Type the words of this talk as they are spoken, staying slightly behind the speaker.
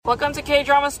Welcome to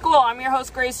K-Drama School. I'm your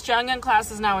host, Grace Jung, and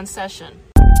class is now in session.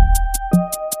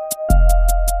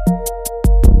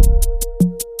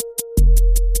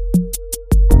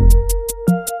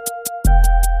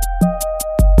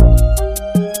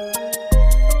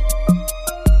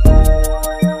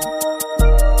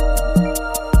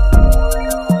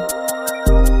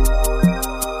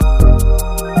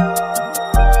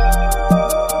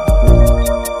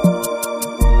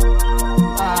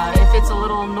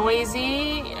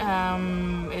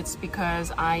 It's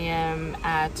because I am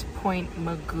at Point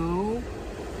Mugu.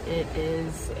 It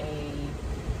is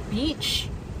a beach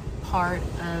part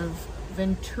of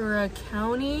Ventura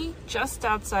County, just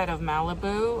outside of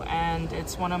Malibu, and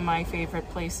it's one of my favorite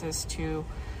places to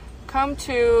come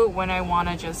to when I want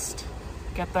to just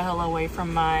get the hell away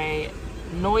from my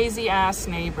noisy ass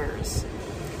neighbors.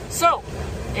 So,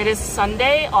 it is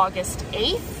Sunday, August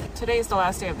 8th. Today is the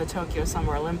last day of the Tokyo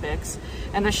Summer Olympics,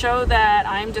 and the show that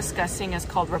I'm discussing is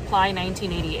called Reply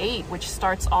 1988, which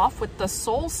starts off with the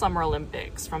Seoul Summer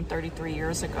Olympics from 33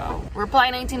 years ago. Reply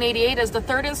 1988 is the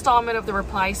third installment of the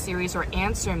Reply series, or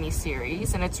Answer Me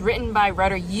series, and it's written by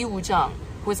writer Yi Woo-jung,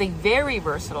 who is a very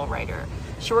versatile writer.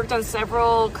 She worked on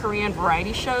several Korean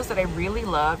variety shows that I really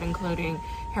love, including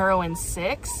Heroine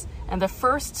 6, and the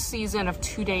first season of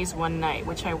 2 Days, 1 Night,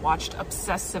 which I watched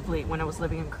obsessively when I was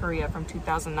living in Korea from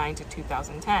 2009 to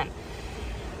 2010.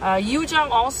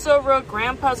 Yoo-jung also wrote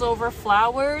Grandpa's Over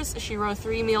Flowers. She wrote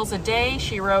 3 Meals a Day.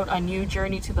 She wrote A New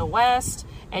Journey to the West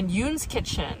and Yoon's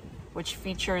Kitchen, which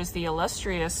features the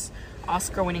illustrious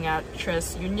Oscar-winning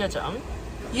actress Yoon Ye-jung.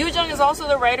 Yoo-jung is also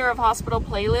the writer of Hospital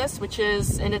Playlist, which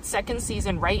is in its second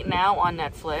season right now on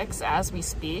Netflix as we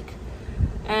speak.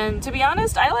 And to be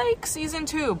honest, I like season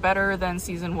 2 better than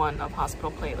season 1 of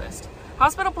Hospital Playlist.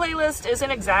 Hospital Playlist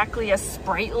isn't exactly as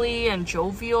sprightly and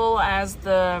jovial as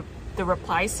the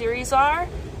Reply series are,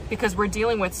 because we're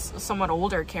dealing with somewhat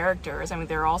older characters. I mean,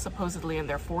 they're all supposedly in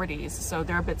their 40s, so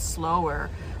they're a bit slower.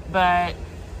 But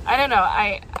I don't know,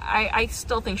 I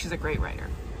still think she's a great writer.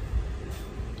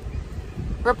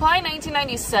 Reply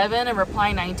 1997 and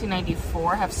Reply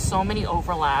 1994 have so many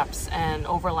overlaps and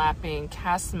overlapping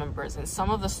cast members, and some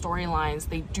of the storylines,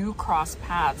 they do cross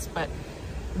paths, but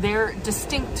they're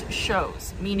distinct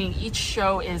shows, meaning each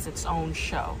show is its own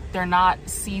show. They're not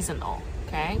seasonal,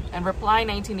 okay? And Reply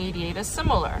 1988 is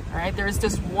similar, right? There's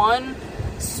this one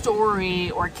story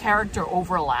or character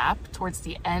overlap towards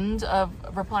the end of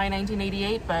Reply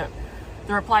 1988, but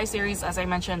the Reply series, as I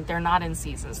mentioned, they're not in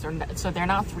seasons. They're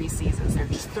not 3 seasons. They're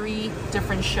just 3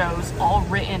 different shows, all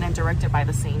written and directed by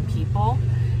the same people.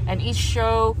 And each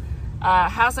show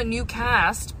has a new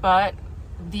cast, but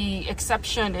the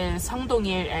exception is Sung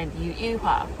Dong-il and Yoo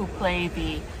Il-hwa, who play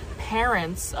the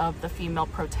parents of the female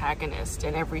protagonist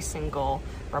in every single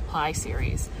Reply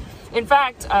series. In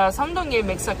fact, Sung Dong-il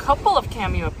makes a couple of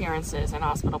cameo appearances in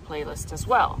Hospital Playlist as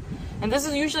well. And this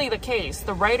is usually the case.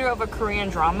 The writer of a Korean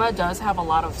drama does have a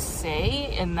lot of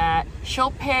say in that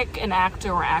she'll pick an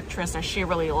actor or actress that she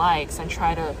really likes and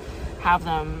try to have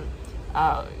them,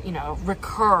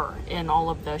 recur in all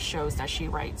of the shows that she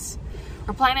writes.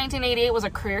 Reply 1988 was a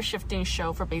career-shifting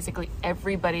show for basically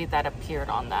everybody that appeared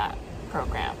on that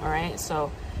program, all right?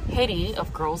 So Haeri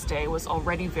of Girls' Day was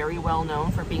already very well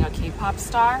known for being a K-pop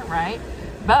star, right?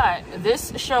 But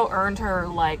this show earned her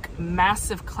like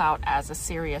massive clout as a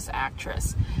serious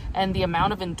actress. And the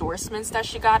amount of endorsements that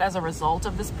she got as a result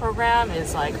of this program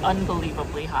is like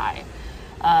unbelievably high.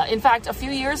 In fact, a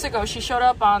few years ago, she showed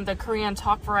up on the Korean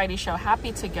talk variety show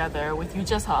Happy Together with Yoo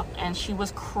Jae-seok, and she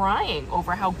was crying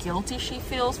over how guilty she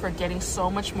feels for getting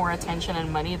so much more attention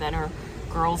and money than her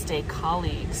Girls' Day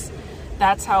colleagues.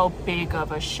 That's how big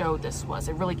of a show this was.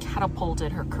 It really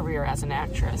catapulted her career as an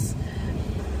actress.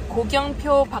 Go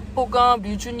Kyung-pyo, Park Bo-gum,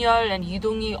 Ryu Jun-yeol, and Lee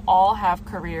Dong-hee all have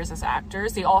careers as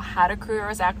actors. They all had a career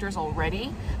as actors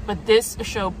already, but this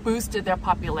show boosted their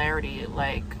popularity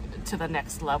like to the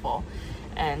next level.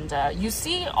 And you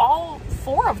see all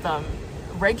 4 of them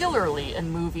regularly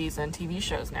in movies and TV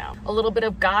shows now. A little bit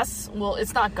of goss. Well,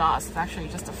 it's not goss. It's actually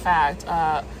just a fact.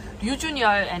 Ryu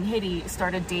Jun-yeol and Haeri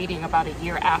started dating about a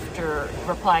year after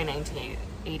Reply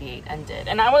 1988 ended.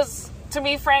 And to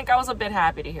be frank, I was a bit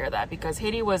happy to hear that, because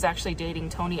Haeri was actually dating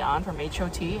Tony An from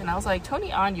H.O.T. And I was like,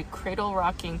 Tony An, you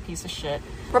cradle-rocking piece of shit.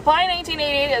 Reply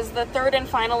 1988 is the 3rd and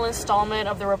final installment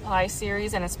of the Reply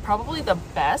series, and it's probably the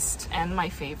best and my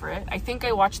favorite. I think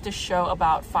I watched this show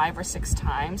about 5 or 6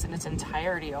 times in its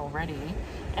entirety already.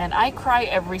 And I cry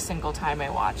every single time I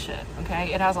watch it,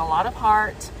 okay? It has a lot of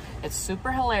heart. It's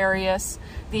super hilarious.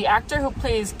 The actor who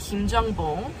plays Kim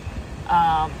Jung-bong,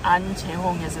 An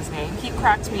Jae-hong is his name, he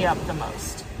cracked me up the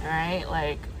most, all right?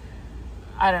 Like,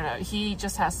 I don't know, he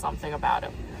just has something about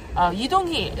him. Lee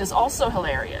Dong-hee is also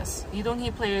hilarious. Lee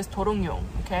Dong-hee plays Do Dong-yong,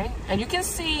 okay? And you can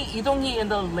see Lee Dong-hee in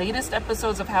the latest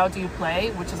episodes of How Do You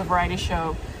Play, which is a variety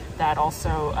show that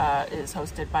also is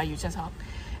hosted by Yoo Jae-seok.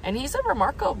 And he's a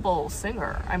remarkable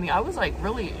singer. I mean, I was like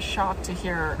really shocked to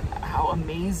hear how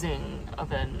amazing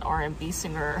of an R&B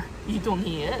singer Lee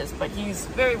Dong-hee is, but he's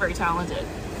very, very talented.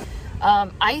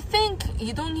 I think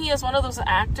Lee Dong-hee is one of those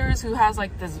actors who has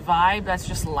like this vibe that's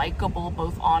just likable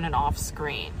both on and off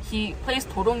screen. He plays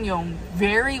Do Dong-yong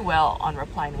very well on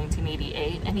Reply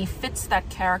 1988, and he fits that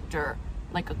character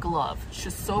like a glove,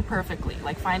 just so perfectly,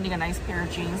 like finding a nice pair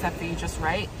of jeans that fit you just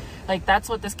right. Like that's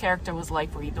what this character was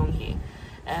like for Lee Dong-hee,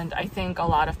 and I think a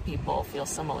lot of people feel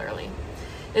similarly.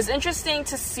 It's interesting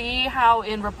to see how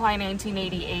in Reply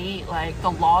 1988, like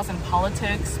the laws and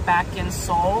politics back in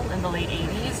Seoul in the late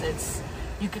 80s,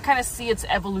 you could kind of see its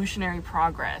evolutionary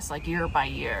progress, like year by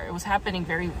year. It was happening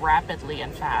very rapidly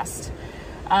and fast.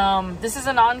 This is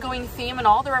an ongoing theme in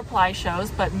all the Reply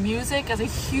shows, but music is a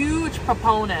huge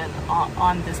proponent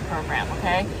on this program,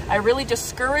 okay? I really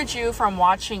discourage you from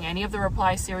watching any of the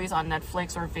Reply series on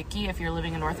Netflix or Viki if you're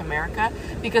living in North America,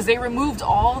 because they removed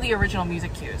all the original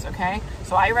music cues, okay?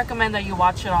 So I recommend that you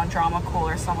watch it on Drama Cool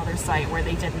or some other site where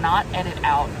they did not edit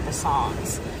out the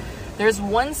songs. There's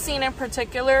one scene in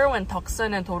particular when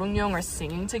Deok-sun and Do Dong-yong are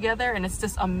singing together, and it's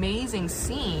this amazing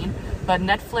scene, but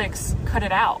Netflix cut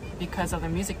it out because of the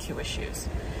music cue issues.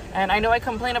 And I know I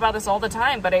complain about this all the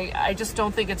time, but I just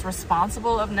don't think it's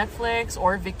responsible of Netflix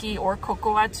or Viki or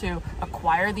Cocoa to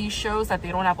acquire these shows that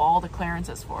they don't have all the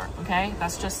clearances for, okay?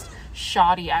 That's just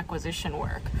shoddy acquisition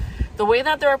work. The way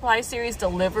that the Reply series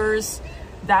delivers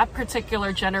that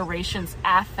particular generation's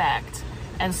affect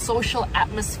and social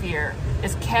atmosphere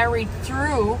is carried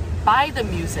through by the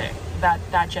music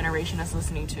that generation is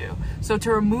listening to. So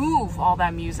to remove all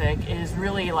that music is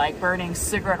really like burning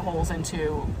cigarette holes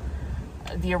into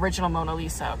the original Mona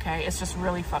Lisa, okay? It's just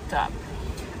really fucked up.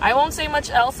 I won't say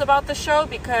much else about the show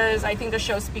because I think the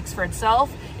show speaks for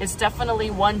itself. It's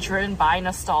definitely one driven by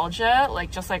nostalgia,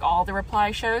 like just like all the Reply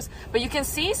shows. But you can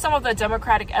see some of the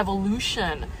democratic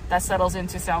evolution that settles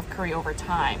into South Korea over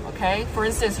time, okay? For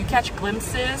instance, you catch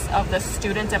glimpses of the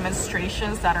student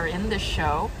demonstrations that are in this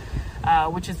show,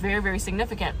 which is very, very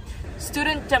significant.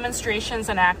 Student demonstrations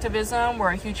and activism were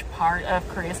a huge part of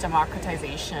Korea's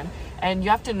democratization. And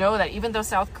you have to know that even though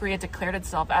South Korea declared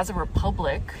itself as a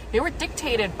republic, they were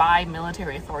dictated by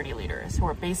military authority leaders who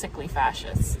were basically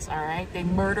fascists, all right? They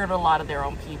murdered a lot of their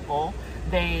own people.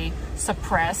 They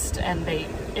suppressed and they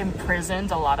imprisoned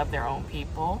a lot of their own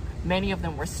people. Many of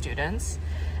them were students.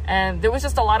 And there was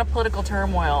just a lot of political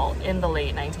turmoil in the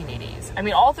late 1980s. I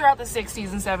mean, all throughout the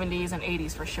 60s and 70s and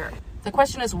 80s for sure. The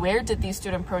question is, where did these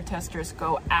student protesters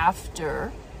go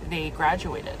after they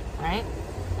graduated, right?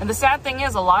 And the sad thing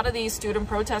is, a lot of these student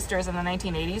protesters in the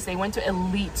 1980s, they went to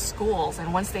elite schools.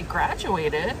 And once they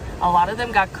graduated, a lot of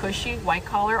them got cushy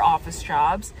white-collar office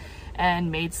jobs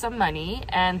and made some money.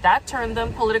 And that turned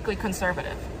them politically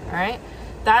conservative, all right?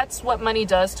 That's what money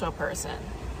does to a person.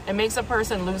 It makes a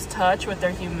person lose touch with their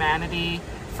humanity,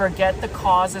 forget the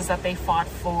causes that they fought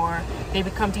for. They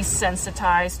become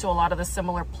desensitized to a lot of the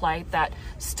similar plight that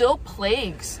still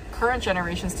plagues current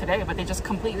generations today, but they just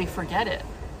completely forget it.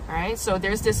 Right? So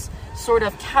there's this sort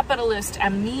of capitalist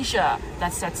amnesia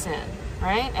that sets in,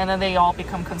 right? And then they all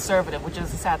become conservative, which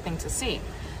is a sad thing to see.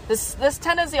 This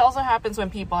tendency also happens when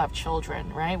people have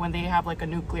children, right? When they have like a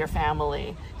nuclear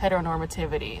family,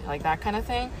 heteronormativity, like that kind of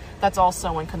thing. That's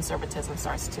also when conservatism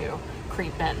starts to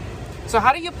creep in. So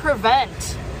how do you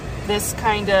prevent this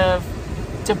kind of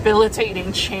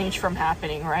debilitating change from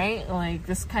happening, right? Like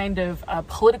this kind of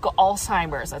political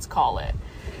Alzheimer's, let's call it.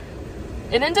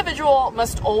 An individual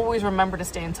must always remember to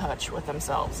stay in touch with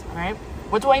themselves, right?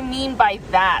 What do I mean by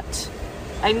that?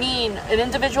 I mean, an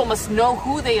individual must know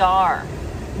who they are,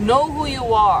 know who you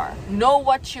are, know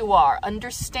what you are,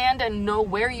 understand and know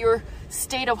where your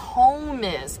state of home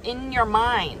is in your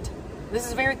mind. This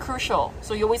is very crucial.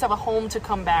 So you always have a home to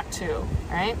come back to,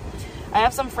 right? I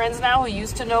have some friends now who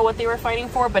used to know what they were fighting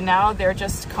for, but now they're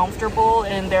just comfortable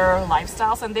in their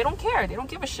lifestyles and they don't care. They don't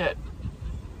give a shit.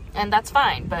 And that's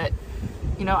fine, but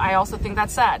you know, I also think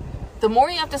that's sad. The more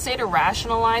you have to say to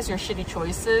rationalize your shitty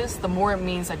choices, the more it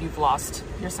means that you've lost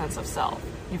your sense of self.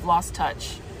 You've lost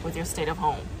touch with your state of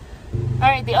home. All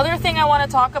right, the other thing I want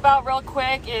to talk about real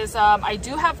quick is I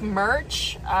do have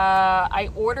merch. I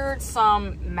ordered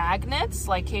some magnets,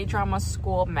 like K-drama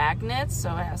school magnets. So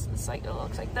it has this, like, it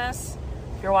looks like this.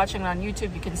 If you're watching on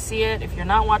YouTube, you can see it. If you're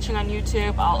not watching on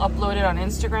YouTube, I'll upload it on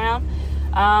Instagram.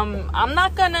 I'm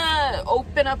not gonna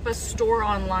open up a store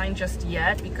online just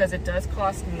yet because it does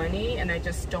cost money and I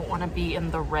just don't want to be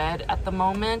in the red at the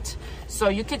moment. So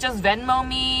you could just Venmo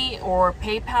me or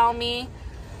PayPal me.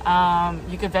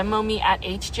 You could Venmo me at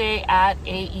HJ at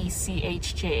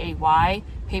AECHJAY.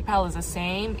 PayPal is the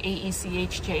same.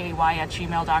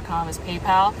 AECHJAY@gmail.com is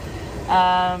PayPal.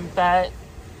 But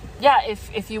yeah,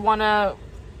 if you want to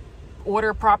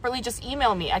order properly, just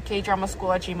email me at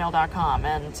kdramaschool@gmail.com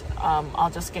and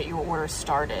I'll just get your order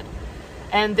started.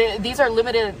 And these are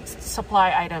limited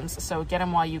supply items, so get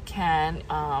them while you can.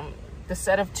 The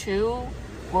set of 2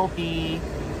 will be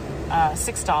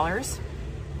 $6.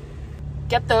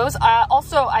 Get those.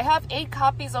 Also, I have 8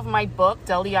 copies of my book,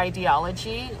 Delhi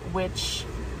Ideology, which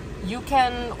you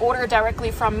can order directly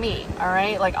from me. All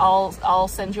right, like I'll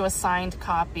send you a signed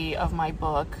copy of my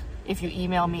book. If you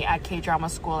email me at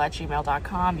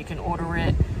kdramaschool@gmail.com, you can order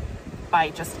it by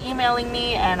just emailing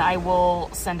me and I will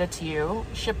send it to you.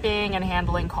 Shipping and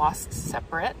handling costs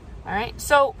separate. All right.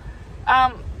 So,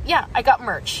 yeah, I got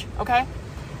merch. Okay.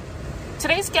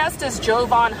 Today's guest is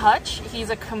Jovan Hutch. He's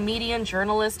a comedian,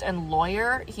 journalist, and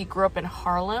lawyer. He grew up in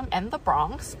Harlem and the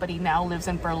Bronx, but he now lives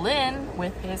in Berlin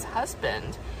with his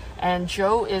husband. And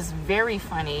Joe is very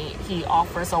funny. He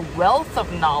offers a wealth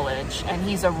of knowledge, and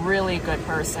he's a really good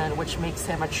person, which makes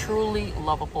him a truly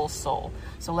lovable soul.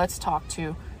 So let's talk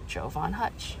to Jovan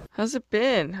Hutch. How's it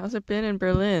been? How's it been in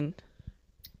Berlin?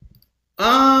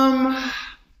 Let's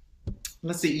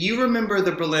see. You remember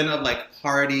the Berlin of like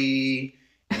party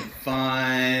and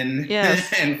fun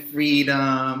Yes. and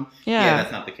freedom. Yeah,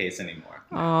 that's not the case anymore.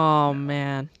 No,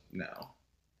 man. No.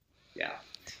 Yeah.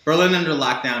 Berlin under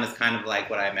lockdown is kind of like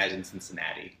what I imagine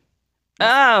Cincinnati.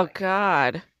 Oh,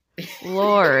 God.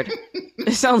 Lord.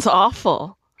 It sounds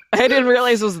awful. I didn't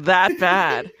realize it was that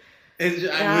bad.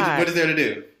 What is there to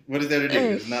do? What is there to do?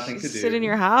 There's nothing to do. Sit in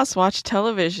your house, watch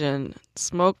television,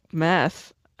 smoke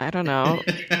meth. I don't know.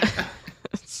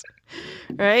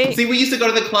 Right? See, we used to go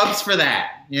to the clubs for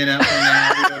that, you know? And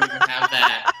now we don't even have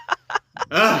that.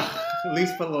 Ugh, at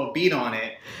least put a little beat on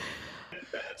it.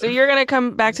 So you're going to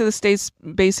come back to the States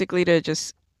basically to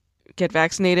just get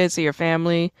vaccinated, see your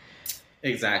family?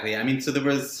 Exactly. I mean, so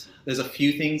there's a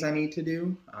few things I need to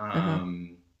do.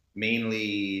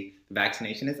 Mainly, the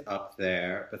vaccination is up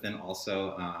there, but then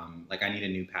also, I need a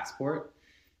new passport.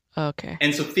 Okay.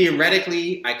 And so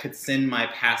theoretically, I could send my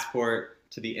passport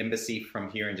to the embassy from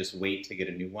here and just wait to get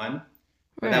a new one.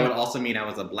 But that would also mean I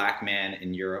was a black man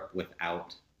in Europe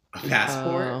without a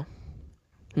passport. Oh.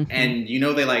 Mm-hmm. And they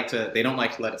don't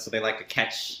like to let it, so they like to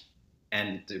catch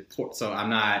and deport. So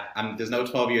there's no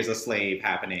 12 years a slave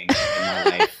happening in my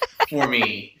life for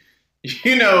me.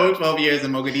 12 years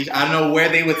in Mogadishu. I don't know where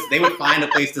they would find a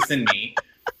place to send me.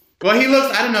 Well, he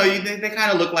looks, I don't know, they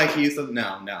kind of look like you, so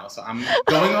no. So I'm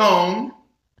going home,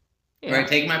 right,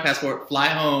 take my passport, fly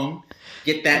home,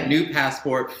 get that new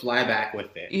passport, fly back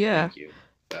with it. Yeah. Thank you.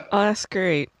 So, oh, that's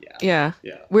great. Yeah.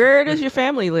 Where does your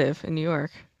family live in New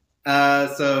York?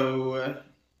 So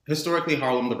historically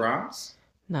Harlem, the Bronx.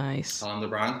 Nice. Harlem, the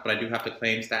Bronx, but I do have to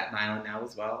claim Staten Island now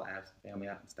as well. I have family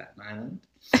out in Staten Island.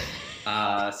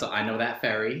 So I know that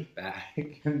ferry back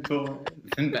and forth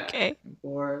and back and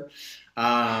forth.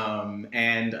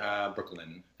 And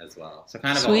Brooklyn as well. So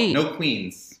kind of no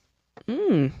Queens.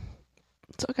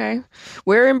 It's okay.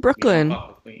 Where in Brooklyn?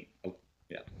 Oh,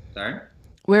 yeah. Sorry?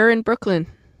 Where in Brooklyn?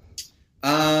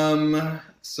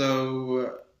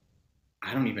 So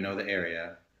I don't even know the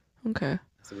area. Okay.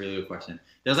 That's a really good question.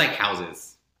 There's like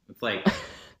houses. It's like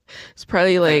it's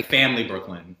probably like family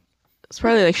Brooklyn. It's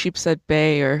probably like Sheepshead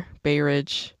Bay or Bay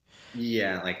Ridge.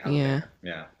 Yeah, like out there.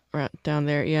 Yeah. Right down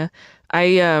there, yeah.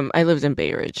 I lived in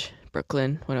Bay Ridge,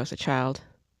 Brooklyn when I was a child.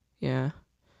 Yeah.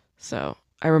 So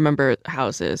I remember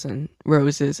houses and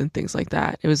roses and things like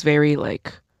that. It was very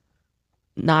like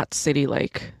not city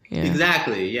like. Yeah.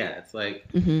 Exactly. Yeah. It's like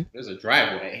there's a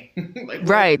driveway.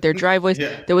 Right. Their driveways.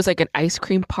 Yeah. There was like an ice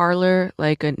cream parlor,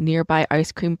 like a nearby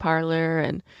ice cream parlor,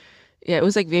 and yeah, it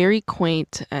was like very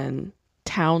quaint and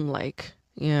town like.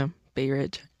 Yeah. Bay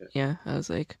Ridge. Yeah. I was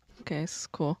like, okay, this is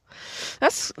cool.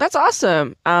 That's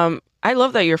awesome. I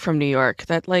love that you're from New York.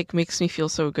 That like makes me feel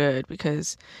so good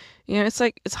because it's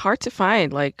like it's hard to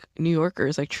find like New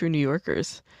Yorkers, like true New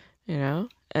Yorkers,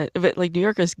 but like New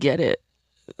Yorkers get it.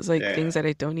 It's like things that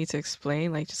I don't need to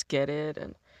explain, like just get it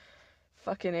and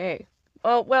fucking A.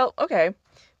 Oh, well, okay.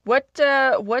 What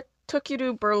took you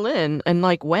to Berlin and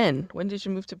like when? When did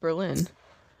you move to Berlin?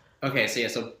 Okay,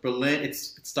 so Berlin, it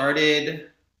started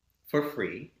for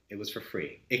free. It was for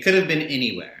free. It could have been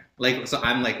anywhere. Like, so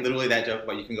I'm like literally that joke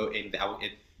about you can go in.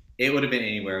 It would have been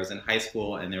anywhere. I was in high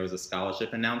school and there was a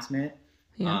scholarship announcement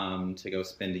to go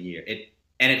spend a year.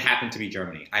 and it happened to be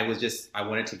Germany. I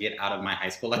wanted to get out of my high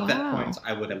school at that point. So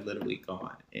I would have literally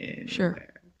gone anywhere. Sure.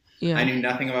 Yeah. I knew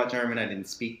nothing about German. I didn't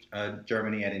speak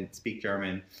Germany. I didn't speak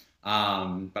German.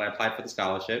 But I applied for the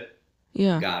scholarship.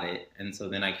 Yeah. Got it. And so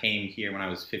then I came here when I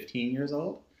was 15 years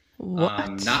old.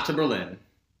 What? Not to Berlin.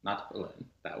 Not to Berlin.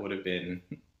 That would have been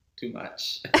too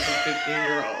much.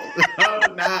 15-year-old.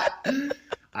 Oh, not.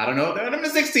 I don't know. I'm a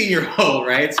 16-year-old,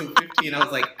 right? So 15, I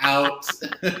was like out,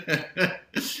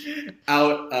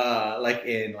 like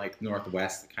in like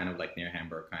Northwest, kind of like near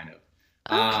Hamburg, kind of.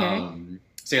 Okay.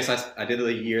 So yes, I did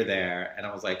a year there, and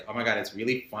I was like, oh my God, it's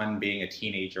really fun being a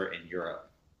teenager in Europe.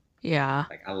 Yeah.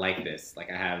 Like, I like this.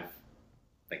 Like, I have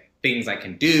like things I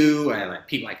can do. I like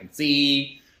people I can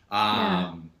see.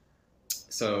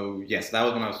 So yes, that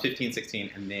was when I was 15,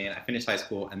 16, and then I finished high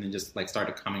school, and then just like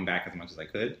started coming back as much as I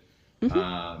could.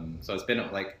 Mm-hmm. So it's been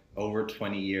like over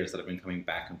 20 years that I've been coming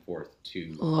back and forth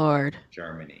to Lord.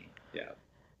 Germany. Yeah.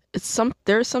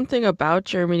 There's something about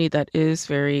Germany that is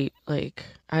very like,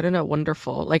 I don't know,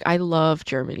 wonderful. Like I love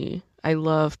Germany. I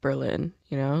love Berlin,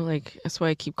 like that's why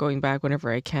I keep going back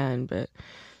whenever I can. But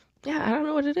yeah, I don't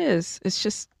know what it is.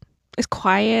 It's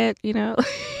quiet,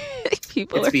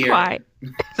 People are quiet.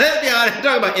 Let's be honest,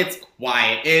 talk about it's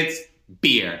quiet. It's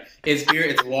beer. It's beer.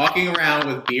 It's walking around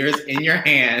with beers in your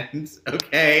hands.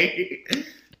 Okay.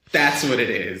 That's what it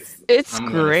is. It's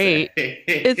great.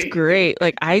 It's great.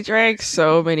 Like I drank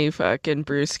so many fucking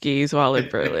brewskis while in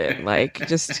Berlin. Like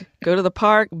just go to the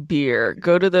park, beer.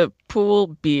 Go to the pool,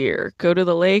 beer. Go to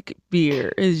the lake,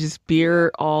 beer. It's just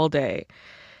beer all day.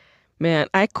 Man,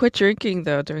 I quit drinking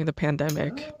though during the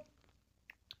pandemic.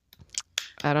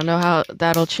 I don't know how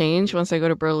that'll change once I go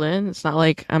to Berlin. It's not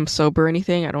like I'm sober or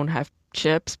anything. I don't have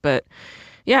chips, but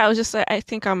yeah, I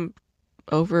think I'm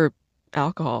over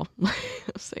alcohol. I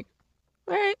was like,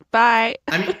 all right, bye.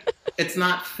 I mean, it's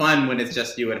not fun when it's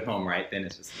just you at home, right? Then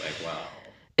it's just like, wow.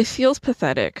 It feels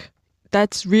pathetic.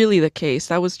 That's really the case.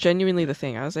 That was genuinely the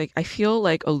thing. I was like, I feel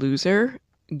like a loser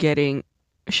getting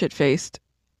shit-faced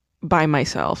by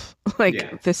myself.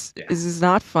 Like this is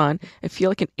not fun. I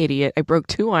feel like an idiot. I broke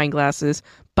 2 wine glasses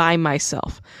by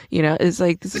myself. It's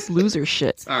like this is loser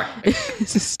shit. Sorry.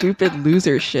 This is stupid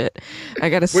loser shit. I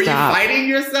gotta stop. Were you fighting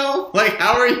yourself? Like,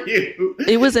 how are you?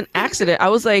 It was an accident. I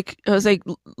was like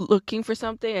looking for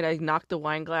something, and I knocked the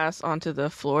wine glass onto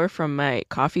the floor from my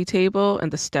coffee table,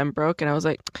 and the stem broke. And I was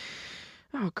like,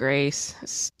 "Oh,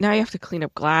 Grace, now you have to clean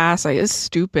up glass. Like, it's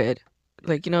stupid.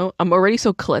 Like, I'm already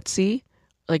so klutzy.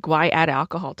 Like, why add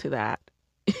alcohol to that?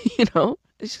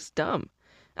 It's just dumb.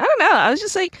 I don't know. I was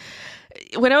just like,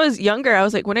 when I was younger, I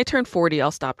was like, when I turn 40,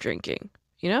 I'll stop drinking.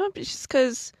 It's just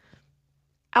because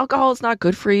alcohol is not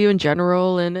good for you in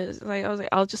general. And it's like, I was like,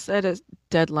 I'll just set a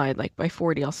deadline. Like by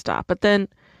 40, I'll stop. But then,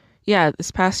 yeah,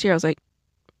 this past year, I was like,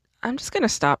 I'm just going to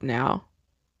stop now.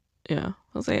 Yeah.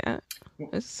 I was like,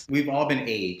 we've all been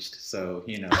aged. So,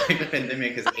 the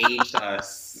pandemic has aged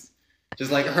us. Just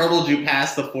like hurtled you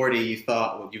past the 40, you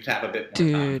thought you'd have a bit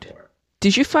more time for.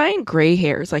 Did you find gray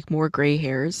hairs, like more gray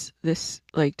hairs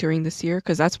during this year?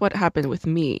 Because that's what happened with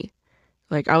me.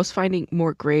 Like I was finding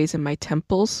more grays in my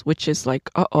temples, which is like,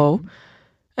 uh-oh.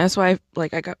 That's why I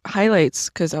got highlights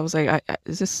because I was like,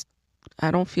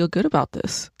 I don't feel good about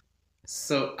this.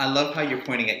 So I love how you're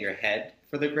pointing at your head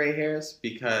for the gray hairs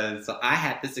because I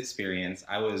had this experience.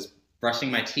 I was brushing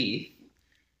my teeth.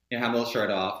 Have a little shirt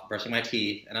off, brushing my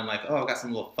teeth, and I'm like, oh, I got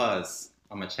some little fuzz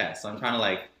on my chest. So I'm trying to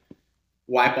like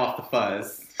wipe off the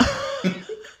fuzz.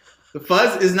 The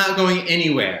fuzz is not going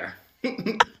anywhere.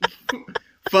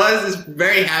 Fuzz is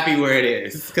very happy where it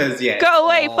is because go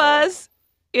away, fuzz.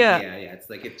 Yeah. Yeah. It's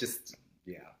like it just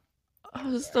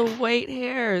Oh, it's the white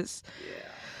hairs.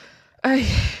 Yeah.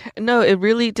 No, it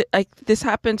really did. Like this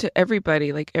happened to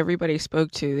everybody. Like everybody I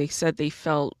spoke to, they said they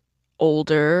felt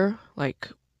older, like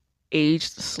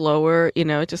aged slower,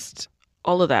 just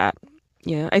all of that.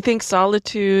 Yeah, I think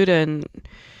solitude and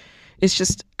it's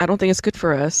just, I don't think it's good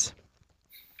for us.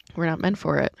 We're not meant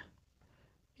for it.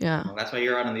 Yeah. Well, that's why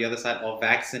you're on the other side, all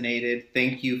vaccinated.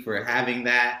 Thank you for having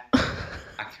that.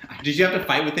 Did you have to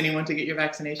fight with anyone to get your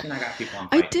vaccination? I got people on.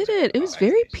 I did it. It was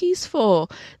very peaceful.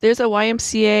 There's a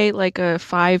YMCA like a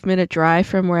 5-minute drive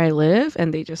from where I live,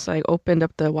 and they just like opened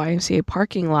up the YMCA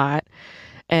parking lot,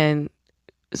 and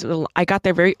so I got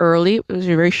there very early. It was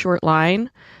a very short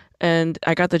line, and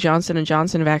I got the Johnson &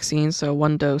 Johnson vaccine, so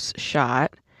 1-dose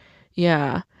shot.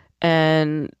 Yeah,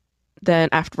 and then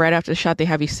right after the shot, they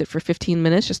have you sit for 15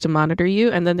 minutes just to monitor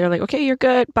you, and then they're like, "Okay, you're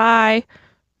good. Bye."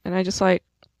 And I just like,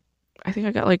 I think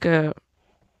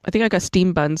I got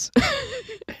steam buns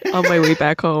on my way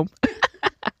back home.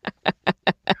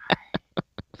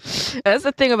 That's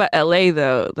the thing about LA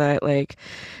though, that like,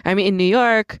 I mean, in New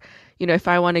York, if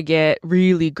I want to get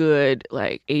really good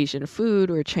like Asian food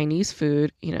or Chinese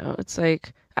food, it's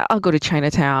like I'll go to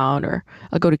Chinatown or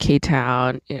I'll go to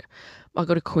K-Town, I'll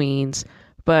go to Queens.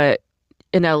 But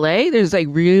in LA, there's like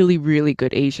really, really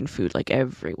good Asian food like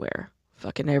everywhere,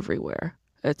 fucking everywhere.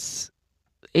 It's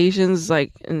Asians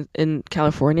like in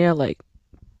California, like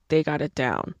they got it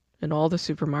down in all the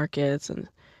supermarkets. And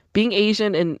being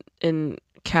Asian in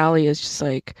Cali is just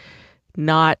like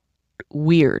not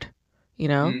weird, you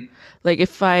know? Mm. Like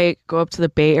if I go up to the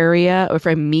Bay Area or if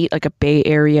I meet like a Bay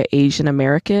Area Asian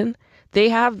American, they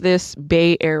have this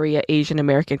Bay Area Asian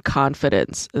American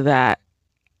confidence that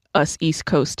us East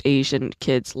Coast Asian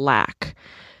kids lack,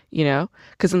 you know?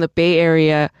 Because in the Bay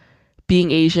Area,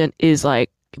 being Asian is like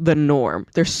the norm.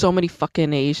 There's so many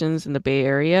fucking Asians in the Bay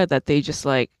Area that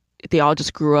they all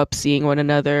just grew up seeing one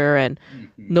another, and Mhm.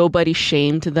 nobody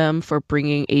shamed them for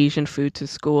bringing Asian food to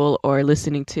school or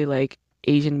listening to like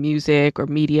Asian music or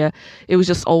media. It was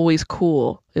just always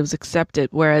cool. It was accepted.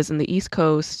 Whereas in the East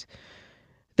Coast,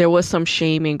 there was some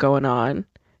shaming going on.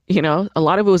 A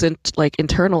lot of it was like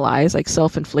internalized, like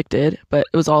self-inflicted, but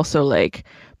it was also like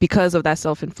because of that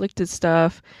self-inflicted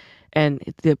stuff and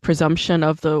the presumption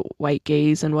of the white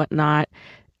gaze and whatnot,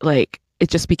 like it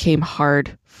just became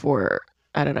hard for,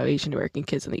 I don't know, Asian American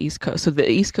kids on the East Coast. So the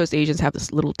East Coast Asians have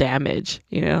this little damage,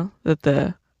 that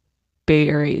the Bay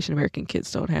Area Asian American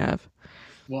kids don't have.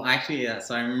 Well, actually, yeah.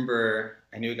 So I remember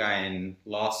I knew a guy in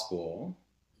law school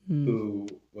Mm, who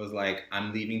was like,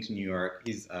 "I'm leaving to New York."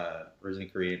 He's originally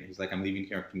Korean. He's like, "I'm leaving to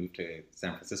New York to move to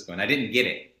San Francisco," and I didn't get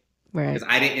it right. because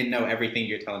I didn't know everything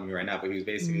you're telling me right now. But he was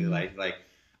basically Mm. like,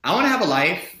 I want to have a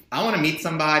life. I want to meet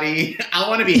somebody. I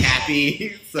want to be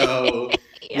happy. So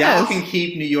y'all Yes. can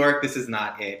keep New York. This is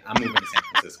not it. I'm moving to San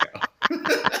Francisco.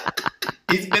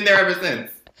 He's been there ever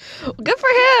since. Good for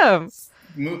him.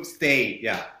 Moved state.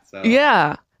 Yeah. So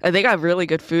Yeah. And they got really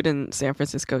good food in San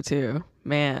Francisco too.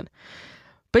 Man.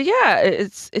 But yeah,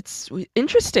 it's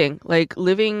interesting. Like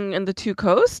living in the two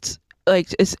coasts,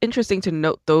 like it's interesting to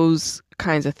note those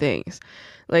kinds of things.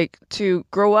 Like to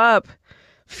grow up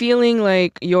feeling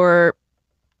like your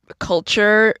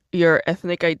culture, your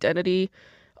ethnic identity,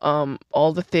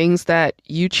 all the things that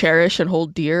you cherish and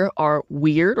hold dear are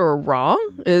weird or wrong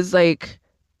is like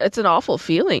it's an awful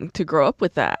feeling to grow up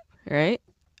with that, right?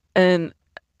 And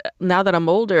now that I'm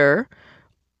older,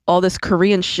 all this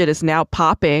Korean shit is now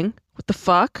popping. What the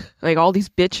fuck? Like all these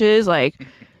bitches like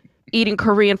eating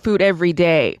Korean food every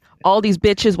day. All these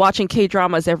bitches watching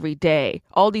K-dramas every day.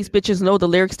 All these bitches know the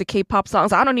lyrics to K-pop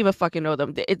songs. I don't even fucking know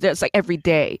them. It's like every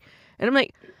day. And I'm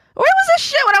like, where was this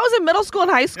shit when I was in middle school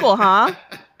and high school, huh?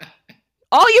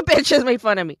 All you bitches made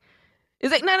fun of me.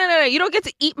 It's like, no. You don't get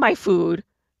to eat my food,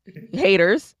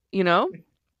 haters,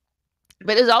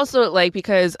 But it's also like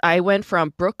because I went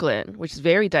from Brooklyn, which is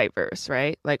very diverse,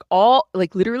 right? Like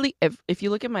literally, if you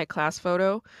look at my class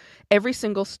photo, every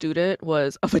single student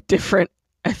was of a different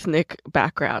ethnic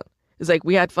background. It's like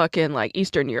we had fucking like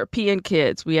Eastern European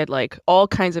kids, we had like all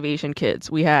kinds of Asian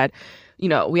kids, we had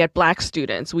black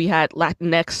students, we had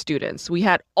Latinx students, we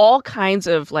had all kinds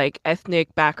of like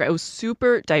ethnic background. It was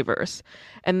super diverse.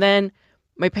 And then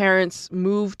my parents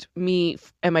moved me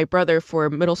and my brother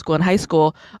for middle school and high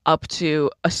school up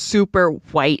to a super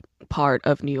white part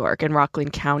of New York in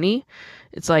Rockland County.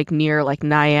 It's like near like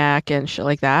Nyack and shit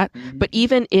like that. Mhm. But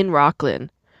even in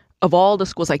Rockland, of all the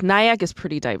schools, like Nyack is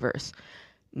pretty diverse.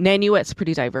 Nanuet's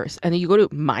pretty diverse. And then you go to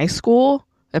my school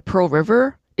at Pearl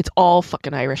River, it's all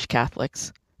fucking Irish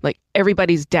Catholics. Like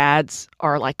everybody's dads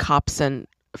are like cops and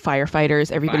firefighters,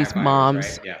 everybody's Firefighters,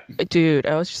 moms. right? Yeah. Dude,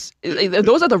 I was just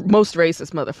those are the most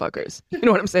racist motherfuckers. You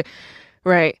know what I'm saying?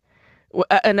 Right.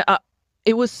 And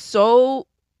it was so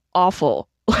awful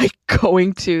like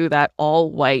going to that all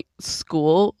white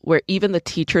school where even the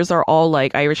teachers are all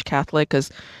like Irish Catholic because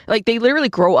like they literally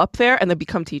grow up there and then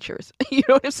become teachers. You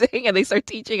know what I'm saying? And they start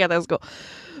teaching at that school.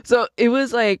 So it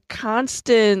was like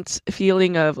constant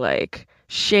feeling of like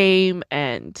shame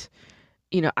and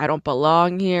I don't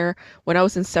belong here. When I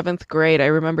was in seventh grade, I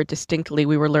remember distinctly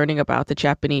we were learning about the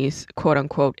Japanese quote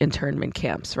unquote internment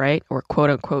camps, right? Or quote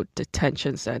unquote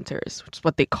detention centers, which is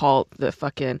what they call the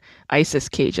fucking ISIS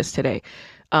cages today.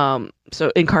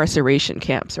 So incarceration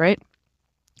camps, right?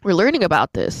 We're learning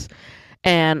about this.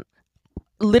 And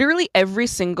literally every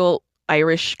single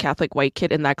Irish Catholic white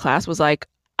kid in that class was like,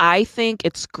 I think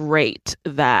it's great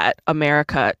that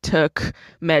America took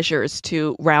measures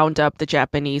to round up the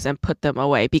Japanese and put them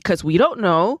away because we don't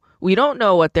know. We don't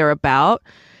know what they're about.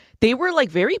 They were like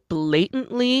very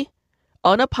blatantly,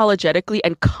 unapologetically,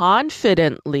 and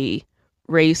confidently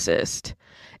racist.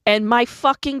 And my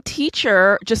fucking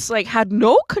teacher just like had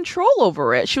no control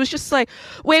over it. She was just like,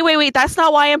 wait, that's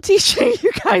not why I'm teaching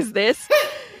you guys this.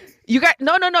 You got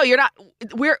no, you're not.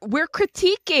 We're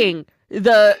critiquing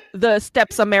the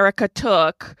steps America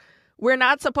took. We're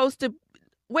not supposed to.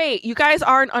 Wait, you guys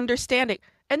aren't understanding.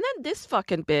 And then this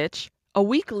fucking bitch, a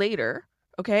week later,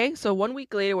 okay, so 1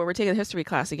 week later, when we're taking the history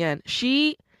class again,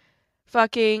 she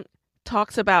fucking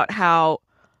talks about how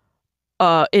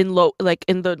in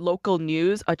the local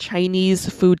news, a Chinese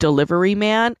food delivery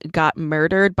man got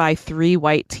murdered by 3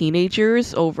 white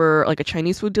teenagers over like a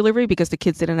Chinese food delivery because the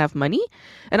kids didn't have money.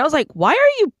 And I was like, why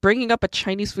are you bringing up a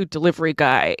Chinese food delivery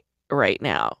guy right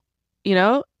now? You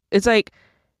know, it's like,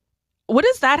 what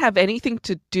does that have anything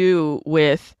to do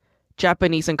with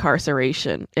Japanese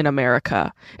incarceration in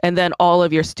America and then all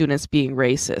of your students being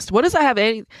racist? What does that have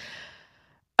any?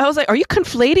 I was like, are you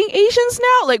conflating Asians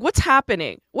now? Like, what's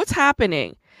happening? What's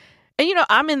happening? And, you know,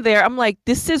 I'm in there. I'm like,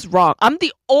 this is wrong. I'm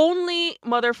the only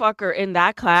motherfucker in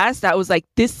that class that was like,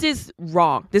 this is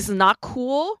wrong. This is not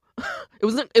cool.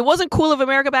 It wasn't cool of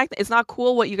America back then. It's not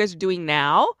cool what you guys are doing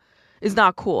now. It's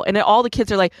not cool. And then all the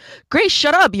kids are like, Grace,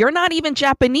 shut up. You're not even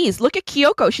Japanese. Look at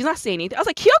Kyoko. She's not saying anything. I was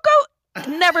like,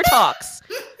 Kyoko never talks.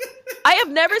 I have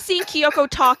never seen Kyoko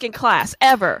talk in class,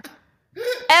 ever.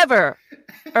 Ever.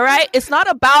 All right. It's not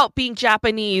about being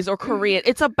Japanese or Korean.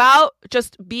 It's about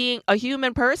just being a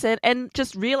human person and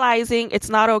just realizing it's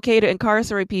not okay to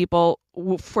incarcerate people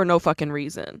for no fucking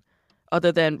reason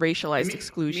other than racialized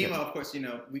exclusion. Meanwhile, of course, you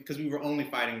know, because we were only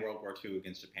fighting World War II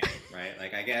against Japan, right?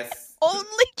 Like, I guess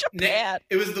only Japan.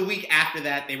 It was the week after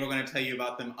that they were going to tell you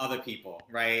about them other people,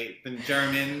 right? The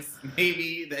Germans,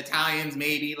 maybe. The Italians,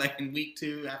 maybe. Like in week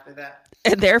 2 after that.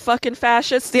 And they're fucking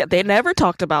fascists. They never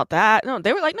talked about that. No,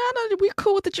 they were like, no, we're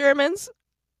cool with the Germans.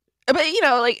 But, you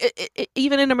know, like,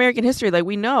 even in American history, like,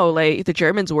 we know, like, the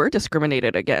Germans were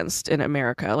discriminated against in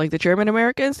America. Like, the German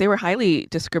Americans, they were highly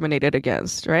discriminated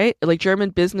against, right? Like,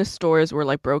 German business stores were,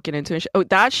 like, broken into. Oh,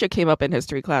 that shit came up in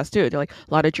history class, too. They're like,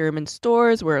 a lot of German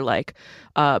stores were, like,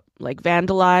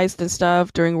 vandalized and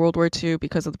stuff during World War II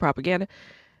because of the propaganda.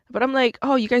 But I'm like,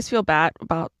 oh, you guys feel bad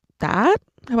about that?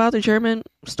 About the German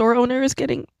store owners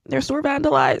getting their store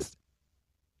vandalized?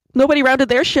 Nobody rounded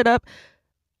their shit up.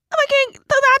 Fucking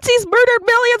the Nazis murdered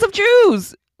millions of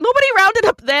Jews. Nobody rounded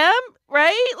up them,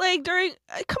 right? Like during,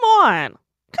 come on.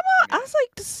 I was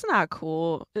like, this is not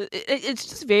cool. It's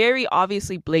just very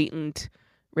obviously blatant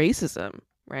racism,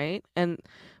 right? And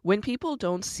when people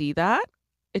don't see that,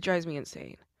 it drives me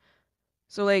insane.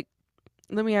 So, like,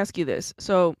 let me ask you this.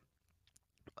 So,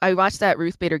 I watched that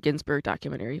Ruth Bader Ginsburg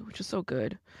documentary, which was so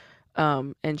good.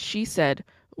 And she said,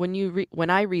 when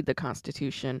I read the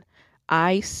Constitution,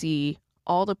 I see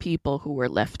all the people who were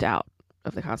left out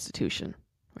of the Constitution,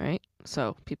 right?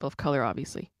 So people of color,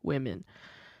 obviously, women.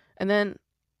 And then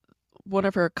one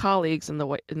of her colleagues in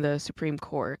the Supreme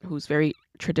Court, who's very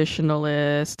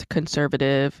traditionalist,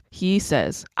 conservative, he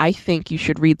says, I think you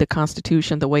should read the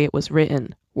Constitution the way it was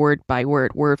written, word by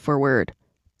word, word for word.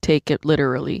 Take it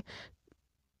literally.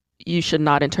 You should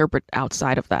not interpret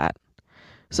outside of that.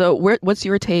 So what's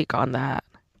your take on that?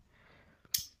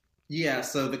 Yeah,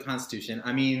 so the Constitution,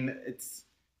 I mean,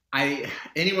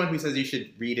 anyone who says you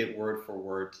should read it word for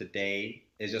word today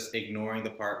is just ignoring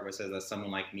the part where it says that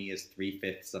someone like me is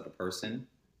 3/5 of a person.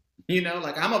 You know,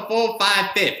 like I'm a full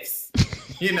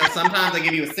 5/5. You know, sometimes I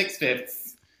give you a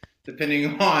 6/5,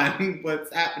 depending on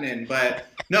what's happening. But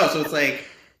no, so it's like,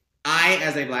 I,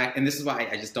 as a black, and this is why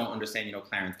I just don't understand, you know,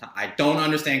 I don't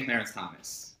understand Clarence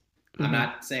Thomas. Mm-hmm. I'm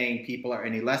not saying people are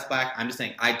any less black. I'm just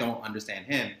saying I don't understand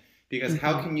him. Because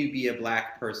how can you be a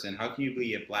black person, how can you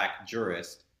be a black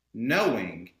jurist,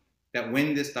 knowing that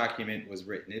when this document was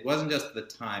written, it wasn't just the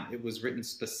time, it was written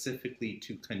specifically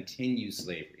to continue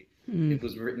slavery. It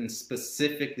was written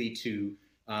specifically to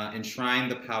enshrine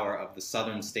the power of the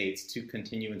southern states to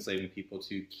continue enslaving people,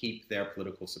 to keep their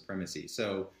political supremacy.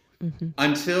 So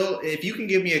if you can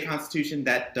give me a constitution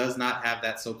that does not have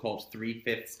that so-called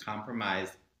 3/5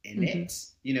 compromise in it,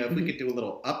 you know, if we could do a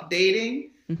little updating,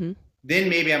 then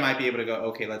maybe I might be able to go,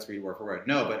 okay, let's read word for word.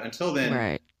 No, but until then,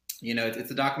 right. You know, it's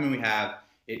the document we have.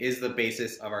 It is the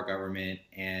basis of our government.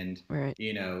 And, right.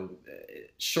 You know,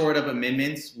 short of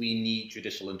amendments, we need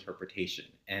judicial interpretation.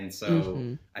 And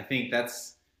so I think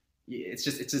it's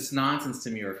just nonsense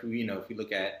to me. Or if we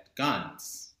look at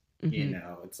guns, you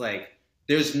know, it's like,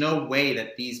 there's no way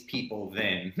that these people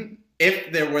then,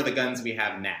 if there were the guns we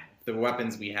have now, the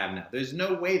weapons we have now, there's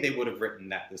no way they would have written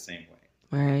that the same way.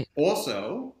 Right.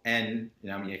 Also, and you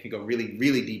know, I mean, I can go really,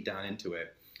 really deep down into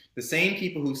it. The same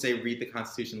people who say read the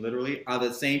Constitution literally are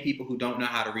the same people who don't know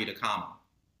how to read a comma.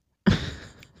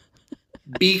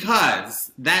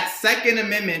 Because that Second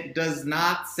Amendment does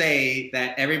not say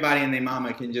that everybody and their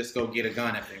mama can just go get a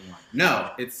gun if they want.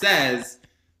 No, it says,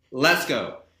 let's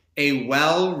go. A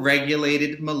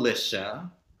well-regulated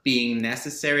militia being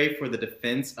necessary for the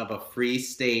defense of a free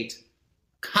state,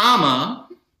 comma,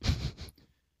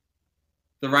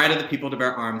 the right of the people to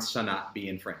bear arms shall not be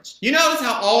infringed. You notice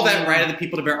how all that right of the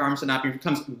people to bear arms shall not be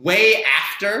comes way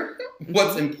after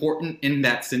what's important in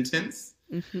that sentence.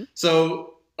 Mm-hmm.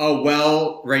 So a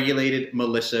well-regulated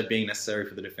militia being necessary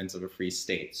for the defense of a free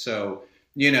state. So,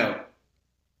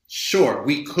 sure,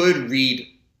 we could read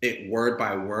it word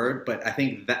by word, but I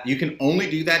think that you can only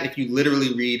do that if you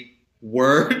literally read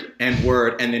word and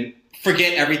then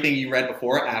forget everything you read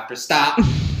before or after. Stop.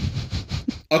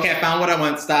 Okay, I found what I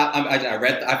want. Stop.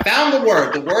 I found the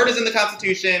word. The word is in the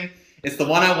Constitution. It's the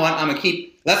one I want. I'm going to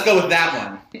keep. Let's go with that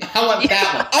one. I want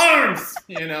that one. Arms!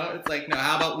 It's like, no,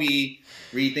 how about we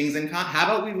read things in context? How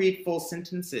about we read full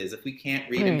sentences? If we can't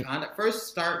read in context, first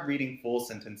start reading full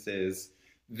sentences,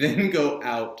 then go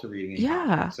out to reading in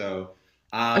context. So,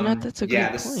 that's a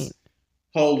great point.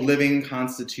 Whole living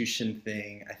Constitution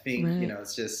thing, I think,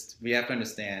 it's just, we have to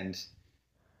understand,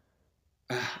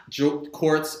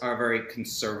 courts are very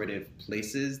conservative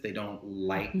places. They don't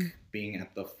like being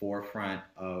at the forefront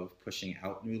of pushing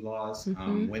out new laws.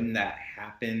 When that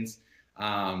happens,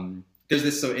 there's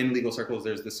this, so in legal circles,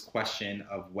 there's this question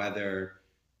of whether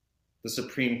the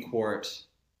Supreme Court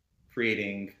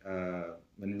creating,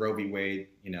 when Roe v. Wade,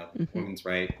 women's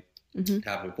right to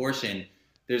have abortion,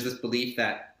 there's this belief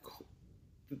that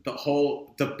the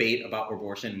whole debate about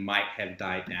abortion might have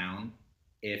died down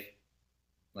if,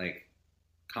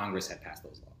 Congress had passed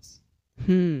those laws.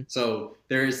 So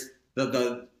there's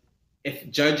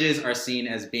if judges are seen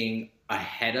as being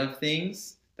ahead of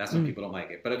things, that's when people don't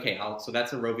like it. But okay, so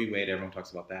that's a Roe v. Wade. Everyone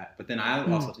talks about that. But then I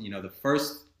also, the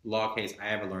first law case I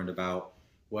ever learned about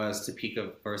was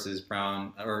Topeka versus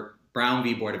Brown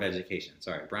v. Board of Education.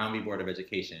 Brown v. Board of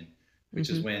Education, which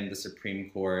is when the Supreme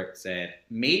Court said,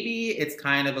 maybe it's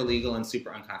kind of illegal and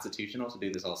super unconstitutional to do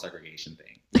this whole segregation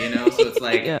thing. So it's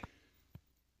like,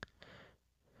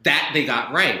 that they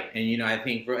got right. And, I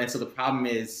think, and so the problem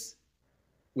is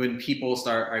when people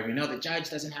start arguing, no, the judge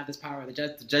doesn't have this power. The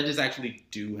judges actually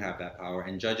do have that power,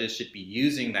 and judges should be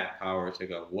using that power to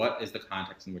go, what is the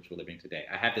context in which we're living today?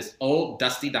 I have this old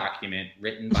dusty document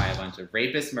written by a bunch of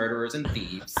rapists, murderers, and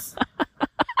thieves,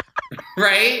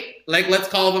 right? Let's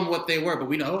call them what they were, but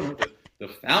we know the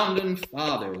founding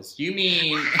fathers. You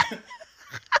mean...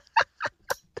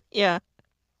 Yeah.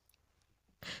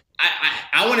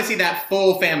 I want to see that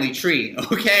full family tree,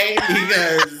 okay?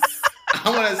 Because I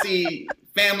want to see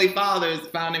founding fathers.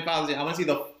 I want to see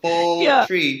the full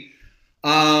tree.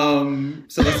 So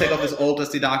let's take off this old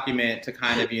dusty document to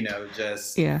kind of,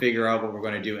 just figure out what we're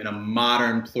going to do in a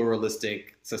modern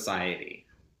pluralistic society.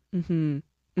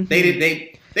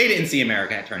 They didn't see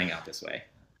America turning out this way.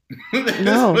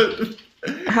 No.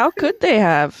 How could they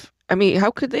have? I mean,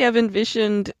 how could they have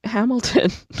envisioned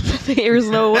Hamilton? There's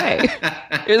no way.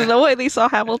 There's no way they saw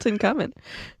Hamilton coming.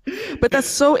 But that's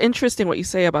so interesting what you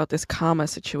say about this comma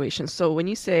situation. So when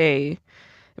you say,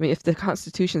 if the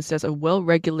Constitution says a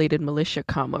well-regulated militia,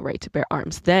 comma, right to bear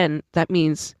arms, then that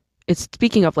means it's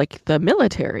speaking of the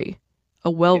military,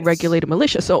 a well-regulated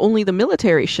militia. So only the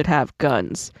military should have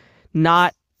guns,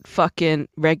 not fucking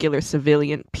regular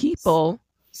civilian people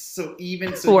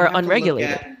who are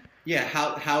unregulated.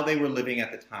 How they were living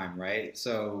at the time, right?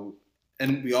 So,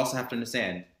 and we also have to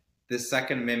understand, the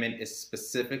Second Amendment is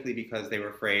specifically because they were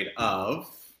afraid of,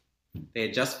 they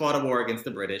had just fought a war against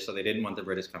the British, so they didn't want the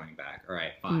British coming back. All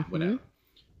right, fine, whatever.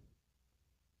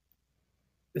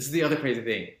 This is the other crazy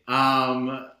thing.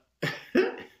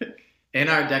 In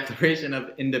our Declaration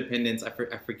of Independence, I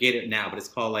forget it now, but it's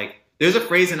called there's a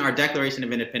phrase in our Declaration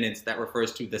of Independence that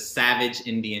refers to the savage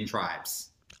Indian tribes.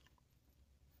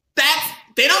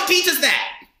 They don't teach us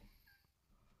that.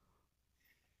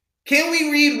 Can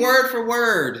we read word for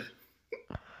word?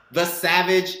 The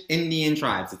savage Indian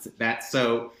tribes.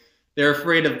 So they're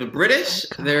afraid of the British.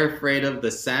 They're afraid of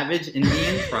the savage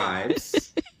Indian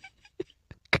tribes.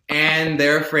 And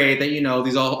they're afraid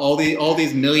that, all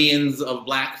these millions of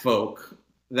black folk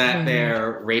that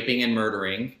they're raping and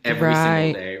murdering every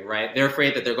single day, right? They're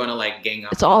afraid that they're going to gang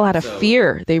up. It's all out of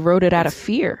fear. They wrote it out of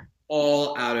fear.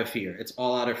 All out of fear. It's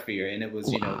all out of fear. And it was,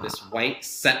 this white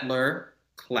settler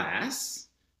class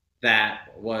that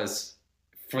was,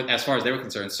 as far as they were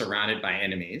concerned, surrounded by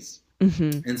enemies.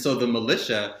 And so the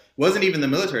militia wasn't even the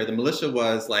military. The militia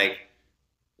was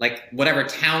whatever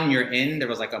town you're in, there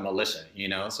was a militia,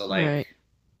 So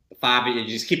five, you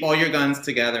just keep all your guns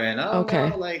together and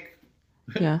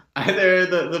Yeah. Either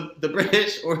the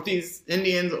British or these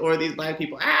Indians or these black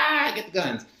people. Get the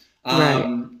guns. Right.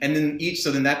 And then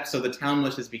so the town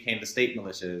militias became the state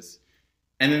militias.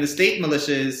 And then the state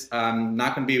militias,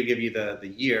 not going to be able to give you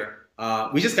the year.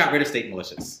 We just got rid of state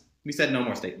militias. We said no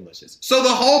more state militias. So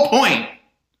the whole point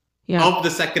of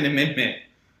the Second Amendment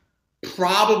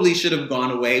probably should have gone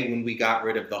away when we got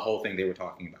rid of the whole thing they were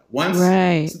talking about.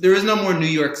 So there is no more New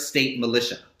York State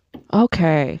militia.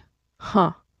 Okay.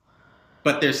 Huh.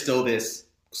 But there's still this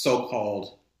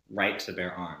so-called right to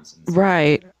bear arms.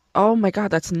 Right. Oh my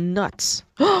God, that's nuts.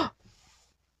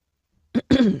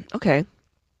 Okay.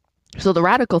 So the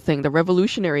radical thing, the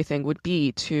revolutionary thing would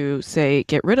be to say,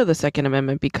 get rid of the Second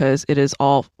Amendment because it is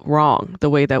all wrong the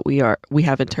way that we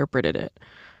have interpreted it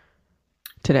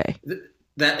today.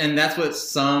 That's what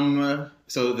and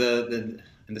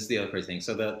this is the other crazy thing.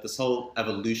 So this whole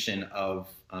evolution of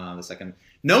the Second,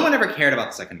 no one ever cared about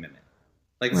the Second Amendment.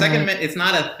 Like the Second Amendment, it's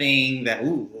not a thing that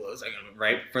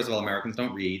right? First of all, Americans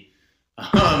don't read,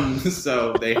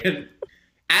 so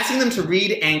asking them to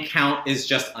read and count is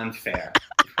just unfair,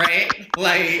 right?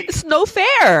 Like it's no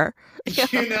fair.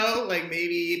 You know, like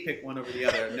maybe pick one over the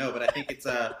other. No, but I think it's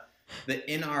the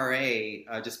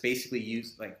NRA just basically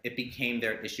it became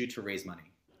their issue to raise money.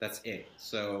 That's it.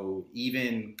 So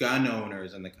even gun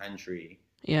owners in the country,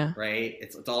 right?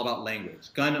 It's all about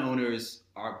language. Gun owners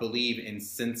believe in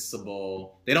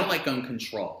sensible. They don't like gun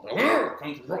control. Gun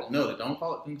control. No, they don't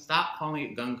call it. Stop calling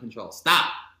it gun control.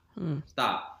 Stop.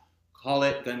 Stop. Call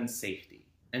it gun safety.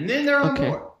 And then they're on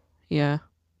board. Yeah.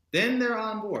 Then they're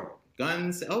on board.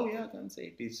 Guns. Oh yeah, gun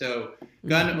safety. So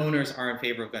gun owners are in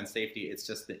favor of gun safety. It's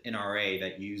just the NRA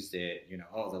that used it. You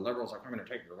know, the liberals are coming to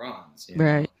take your guns. You know?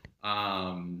 Right.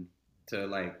 And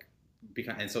so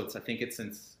I think it's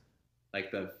since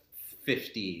like the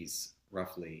 50s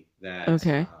roughly that,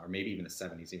 or maybe even the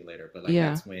 70s even later, but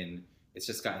that's when it's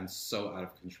just gotten so out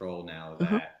of control now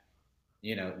that,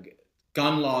 you know,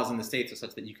 gun laws in the States are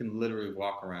such that you can literally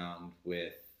walk around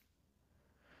with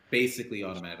basically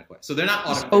automatic weapons. So they're not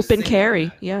automatic. Open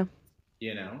carry. Yeah.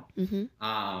 You know?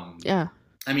 Mm-hmm. Yeah.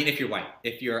 I mean, if you're white,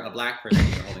 if you're a black person,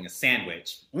 you're holding a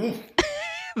sandwich. Oof.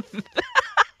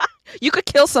 You could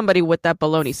kill somebody with that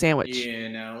bologna sandwich. You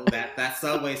know, that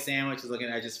Subway sandwich is looking.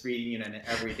 I just reading, you know,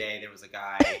 every day there was a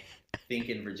guy, I think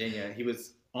in Virginia, he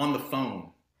was on the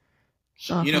phone.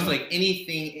 You know, it's like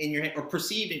anything in your head or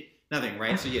perceiving nothing,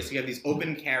 right? So yes, you have these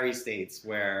open carry states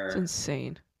where it's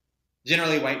insane.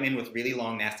 Generally, white men with really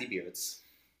long, nasty beards.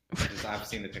 I've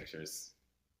seen the pictures.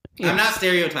 I'm not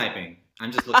stereotyping.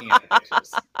 I'm just looking at the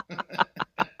pictures.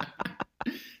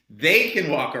 They can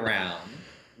walk around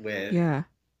with.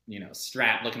 You know,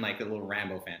 strapped, looking like the little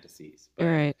Rambo fantasies.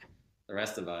 But the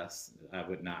rest of us, I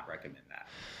would not recommend that.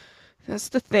 That's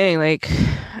the thing. Like,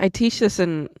 I teach this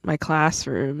in my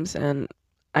classrooms, and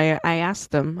I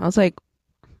asked them. I was like,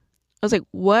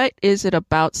 what is it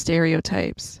about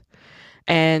stereotypes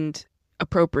and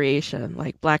appropriation,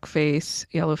 like blackface,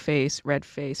 yellow face, red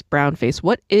face, brown face?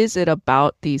 What is it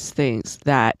about these things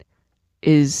that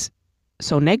is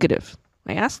so negative?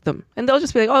 I asked them, and they'll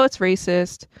just be like, "Oh, it's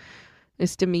racist.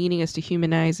 It's demeaning, it's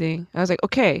dehumanizing." I was like,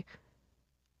 okay,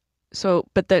 so,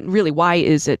 but then really, why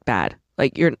is it bad?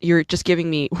 Like, you're just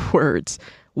giving me words.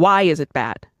 Why is it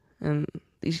bad? And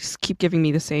they just keep giving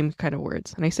me the same kind of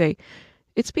words. And I say,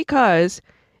 it's because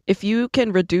if you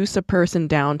can reduce a person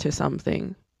down to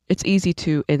something, it's easy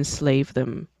to enslave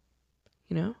them.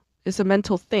 You know, it's a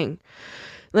mental thing.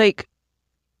 Like,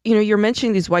 you know, you're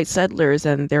mentioning these white settlers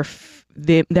and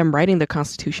them writing the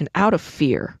Constitution out of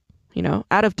fear. You know,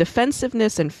 out of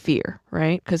defensiveness and fear,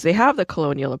 right? Because they have the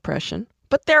colonial oppression,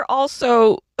 but they're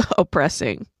also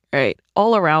oppressing, right?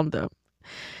 All around them.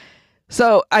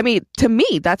 So, I mean, to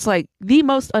me, that's like the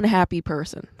most unhappy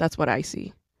person. That's what I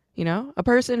see. You know, a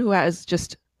person who has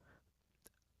just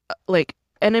like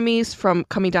enemies from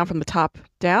coming down from the top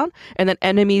down, and then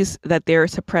enemies that they're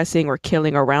suppressing or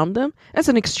killing around them. That's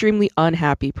an extremely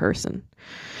unhappy person.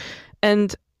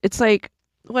 And it's like,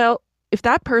 well, if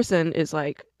that person is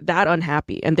like that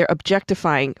unhappy and they're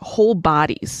objectifying whole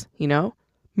bodies, you know,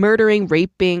 murdering,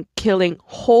 raping, killing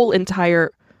whole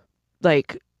entire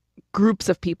like groups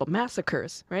of people,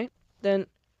 massacres, right? Then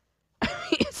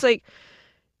it's like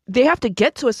they have to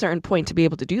get to a certain point to be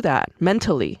able to do that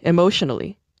mentally,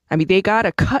 emotionally. I mean, they got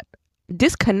to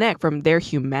disconnect from their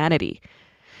humanity.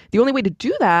 The only way to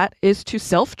do that is to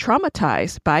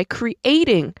self-traumatize by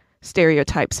creating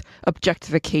stereotypes,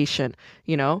 objectification,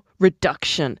 you know,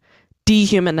 reduction,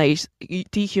 dehumanizing,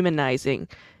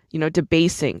 you know,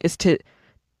 debasing. Is to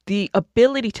the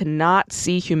ability to not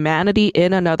see humanity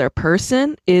in another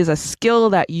person is a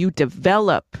skill that you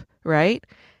develop, right?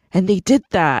 And they did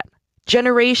that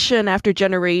generation after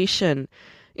generation.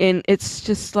 And it's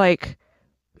just like,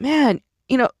 man,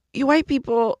 you white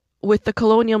people with the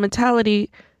colonial mentality,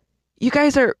 you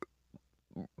guys are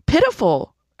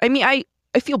pitiful. I mean, I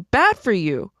feel bad for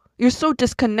you. You're so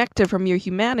disconnected from your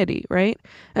humanity, right?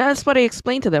 And that's what I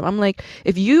explained to them. I'm like,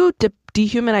 if you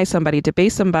dehumanize somebody,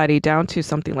 debase somebody down to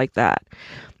something like that,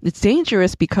 it's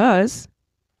dangerous because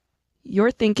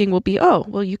your thinking will be, oh,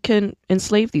 well, you can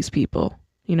enslave these people,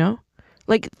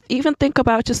 Like, even think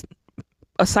about just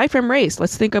aside from race,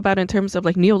 let's think about in terms of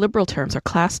like neoliberal terms or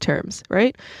class terms,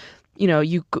 right?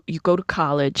 You go to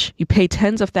college, you pay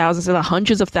tens of thousands and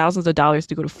hundreds of thousands of dollars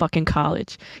to go to fucking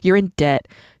college. You're in debt.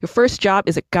 Your first job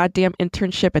is a goddamn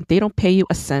internship and they don't pay you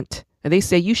a cent. And they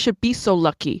say, you should be so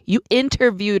lucky. You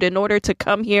interviewed in order to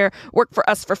come here, work for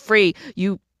us for free,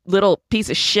 you little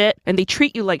piece of shit. And they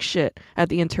treat you like shit at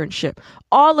the internship.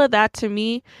 All of that to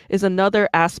me is another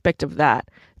aspect of that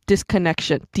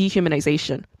disconnection,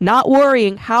 dehumanization, not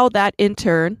worrying how that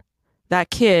intern, that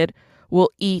kid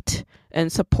will eat and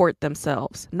support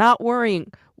themselves, not worrying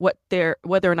whether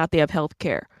or not they have health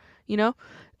care.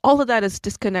 All of that is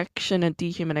disconnection and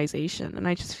dehumanization. And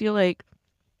I just feel like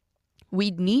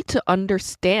we need to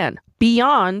understand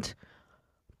beyond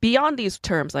these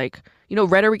terms, like,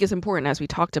 rhetoric is important, as we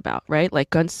talked about, right? Like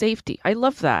gun safety. I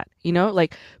love that,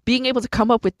 like being able to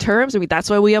come up with terms. I mean, that's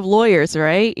why we have lawyers,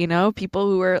 right? People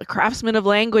who are craftsmen of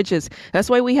languages. That's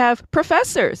why we have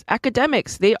professors,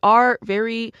 academics. They are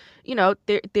very,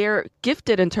 they're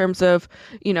gifted in terms of,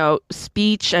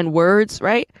 speech and words,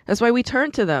 right? That's why we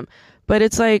turn to them. But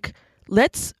it's like,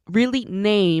 let's really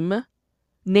name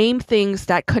things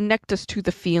that connect us to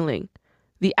the feeling,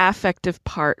 the affective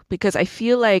part, because I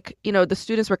feel like, the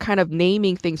students were kind of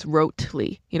naming things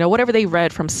rotely, whatever they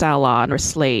read from Salon or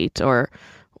Slate or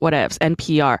whatever,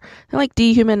 NPR. They're like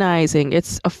dehumanizing.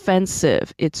 It's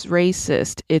offensive. It's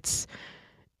racist. It's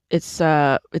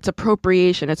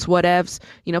appropriation. It's whatevs,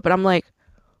 but I'm like,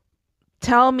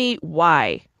 tell me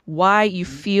why you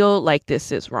feel like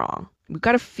this is wrong. We've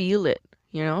got to feel it.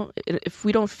 If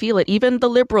we don't feel it, even the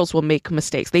liberals will make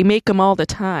mistakes. They make them all the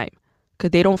time.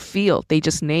 Because they don't feel, they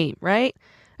just name, right?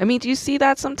 I mean, do you see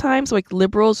that sometimes? Like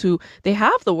liberals who, they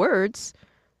have the words,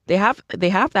 they have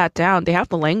that down, they have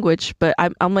the language, but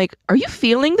I'm like, are you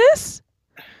feeling this?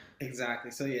 Exactly.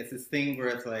 So yeah, it's this thing where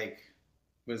it's like,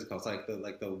 what is it called? It's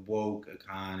like the woke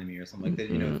economy or something like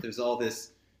that. There's all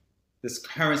this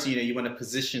currency, you want to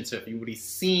position so you will be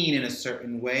seen in a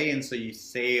certain way, and so you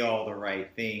say all the right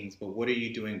things, but what are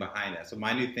you doing behind that? So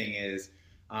my new thing is,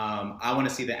 I want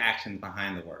to see the actions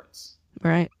behind the words.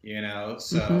 Right.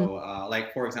 So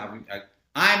like for example,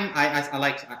 I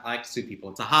like to sue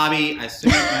people. It's a hobby. I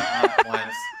sued my aunt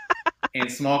once in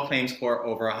small claims court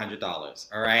over $100.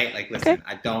 All right. Like, listen, okay.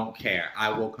 I don't care. I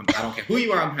don't care who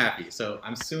you are. I'm happy. So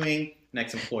I'm suing an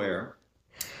ex-employer.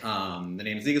 The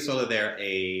name is Siegessäule. They're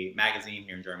a magazine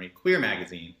here in Germany, queer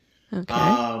magazine. Okay.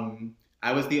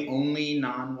 I was the only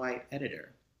non-white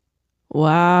editor.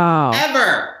 Wow.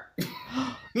 Ever.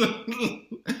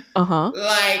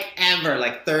 Like ever,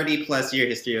 like 30 plus year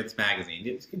history of this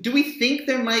magazine. Do we think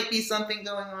there might be something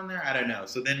going on there? I don't know.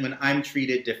 So then when I'm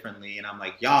treated differently and I'm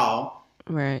like, y'all,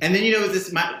 right. And then,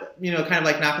 this, kind of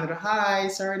like knocking the door, hi,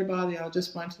 sorry to bother you. I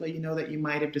just wanted to let you know that you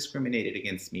might have discriminated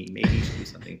against me. Maybe you should do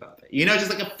something about that. Just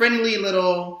like a friendly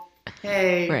little,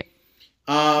 hey. Right.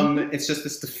 It's just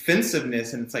this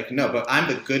defensive,ness, and it's like, no, but I'm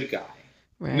the good guy.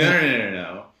 Right.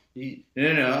 No.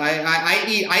 No.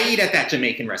 I eat at that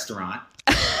Jamaican restaurant.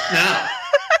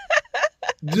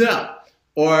 No.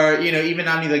 Or, even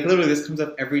on me, like literally this comes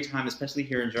up every time, especially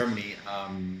here in Germany.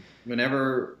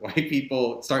 Whenever white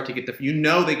people start to get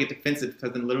they get defensive,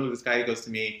 because then literally this guy goes to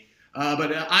me,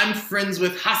 but I'm friends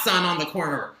with Hassan on the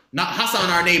corner, not Hassan,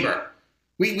 our neighbor.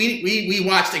 We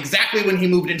watched exactly when he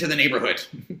moved into the neighborhood.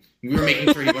 We were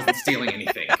making sure he wasn't stealing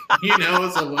anything,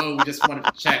 so we just wanted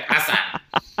to check Hassan.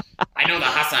 I know the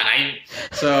Hassan.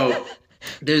 So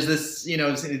there's this,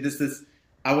 this.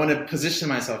 I want to position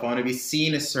myself. I want to be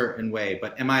seen a certain way.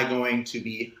 But am I going to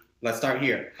be? Let's start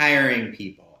here. Hiring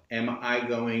people. Am I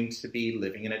going to be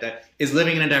living in is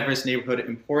living in a diverse neighborhood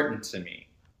important to me?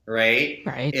 Right.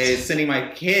 Right. Is sending my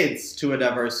kids to a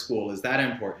diverse school, is that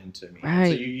important to me? Right.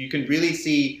 So you can really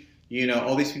see,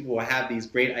 all these people will have these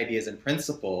great ideas in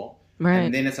principle. Right.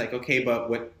 And then it's like, okay, but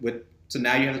what? So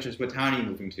now you have to choose, what town are you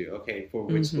moving to? Okay, for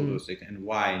which school district and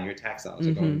why, and your tax dollars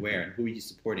are going where, and who are you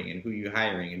supporting, and who are you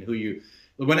hiring, and who you.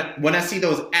 When I see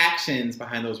those actions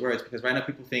behind those words, because right now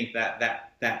people think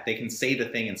that they can say the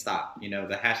thing and stop, the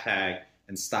hashtag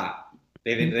and stop.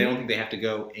 They don't think they have to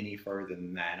go any further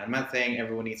than that. And I'm not saying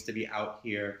everyone needs to be out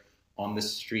here on the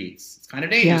streets. It's kind of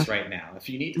dangerous right now. If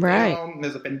you need to stay home,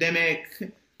 there's a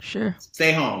pandemic. Sure.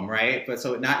 Stay home, right? But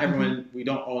so not everyone, we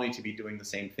don't all need to be doing the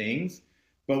same things,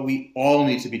 but we all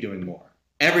need to be doing more.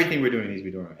 Everything we're doing needs to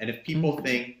be doing more. And if people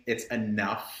think it's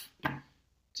enough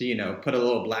to, you know, put a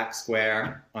little black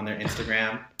square on their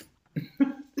Instagram,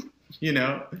 you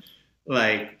know,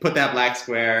 like put that black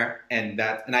square and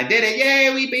I did it.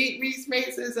 Yay, we beat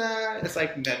racism. It's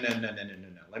like, no.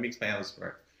 Let me explain how this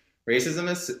works. Racism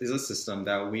is a system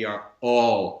that we are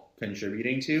all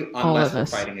contributing to unless we're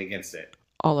fighting against it.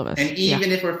 All of us. And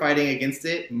even if we're fighting against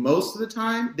it, most of the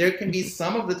time, there can be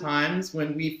some of the times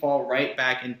when we fall right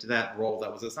back into that role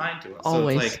that was assigned to us.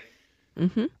 Always. So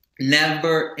it's like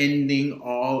never ending,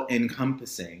 all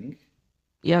encompassing.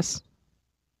 Yes.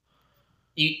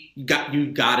 You got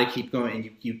to keep going, and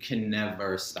you can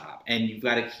never stop. And you've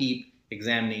got to keep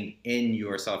examining in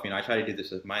yourself. You know, I try to do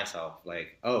this with myself.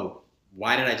 Like, oh,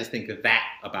 why did I just think of that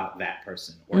about that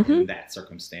person or in that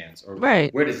circumstance? Or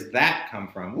where does that come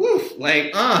from? Woof!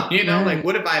 Like, you know, like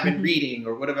what have I been reading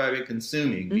or what have I been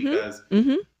consuming? Because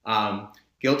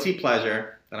guilty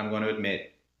pleasure that I'm going to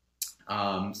admit.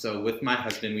 So with my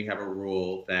husband, we have a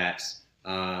rule that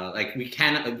like we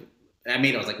cannot. I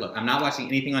was like, look, I'm not watching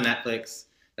anything on Netflix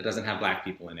that doesn't have black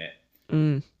people in it,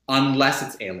 unless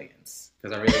it's aliens,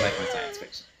 because I really like my science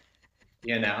fiction.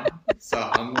 You know, so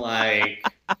I'm like.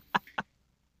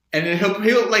 And then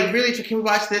he'll like, really, can we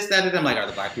watch this, that, and I'm like, are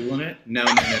the black people in it? No.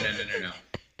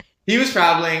 He was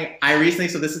traveling.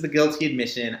 So this is the guilty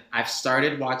admission. I've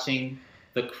started watching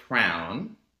The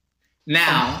Crown.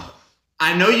 Now,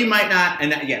 I know you might not,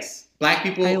 and yes, black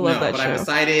people, but I've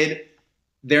decided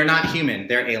they're not human.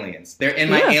 They're aliens. They're in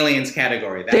my aliens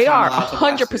category. That's they are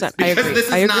 100%. I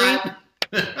agree.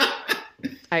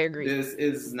 I agree. This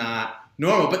is not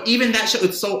normal. But even that show,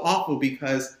 it's so awful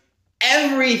because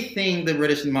everything the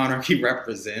British monarchy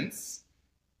represents,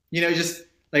 you know, just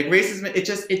like racism,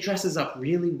 it dresses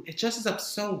up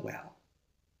so well.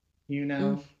 You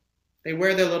know, they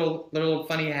wear their little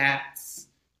funny hats.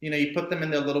 You know, you put them in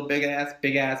their little big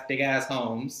ass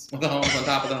homes with the homes on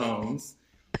top of the homes,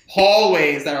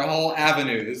 hallways that are whole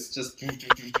avenues, just. And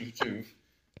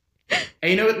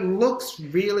you know, it looks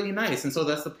really nice, and so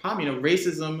that's the problem. You know,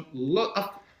 racism.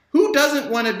 Who doesn't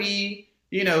want to be,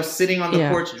 you know, sitting on the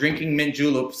porch drinking mint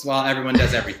juleps while everyone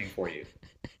does everything for you?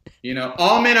 You know,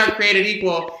 all men are created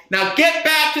equal. Now get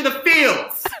back to the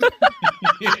fields.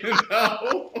 You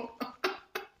know,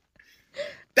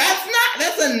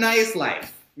 that's a nice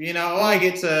life. You know, I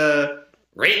get to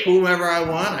rape whomever I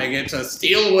want. I get to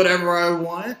steal whatever I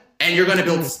want. And you're going to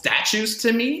build statues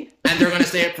to me, and they're going to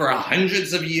stay up for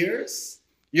hundreds of years.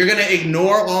 You're going to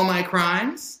ignore all my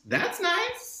crimes. That's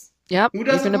nice. Yep. Who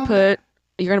doesn't want that?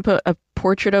 You're going to put a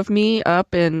portrait of me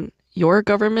up in your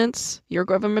government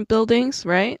buildings,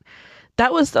 right?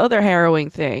 That was the other harrowing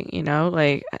thing, you know?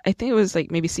 Like, I think it was like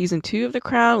maybe season 2 of The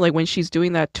Crown, like when she's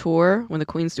doing that tour, when the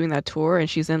Queen's doing that tour, and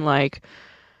she's in like,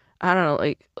 I don't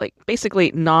know, like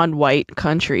basically non-white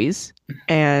countries,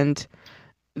 and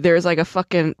there's like a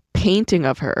fucking painting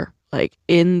of her, like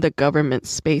in the government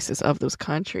spaces of those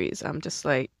countries. I'm just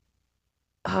like,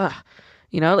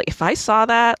 you know, like if I saw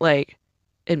that, like,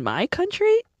 in my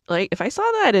country, like if I saw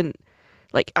that in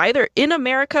like either in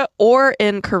America or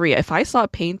in Korea, if I saw a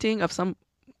painting of some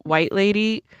white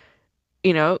lady,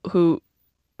 you know, who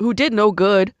did no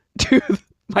good to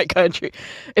my country,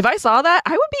 if I saw that,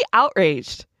 I would be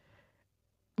outraged.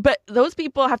 But those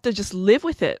people have to just live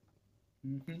with it.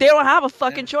 They don't have a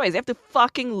fucking choice. They have to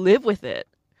fucking live with it.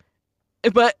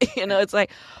 But, you know, it's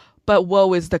like, but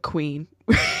woe is the queen.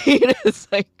 You know, it's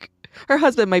like her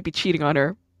husband might be cheating on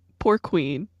her. Poor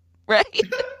queen, right?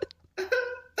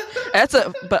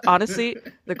 But honestly,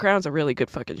 The Crown's a really good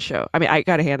fucking show. I mean, I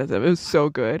gotta hand it to them. It was so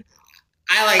good.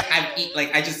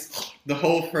 The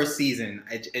whole first season.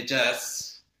 I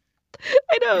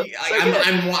know.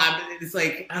 It's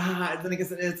like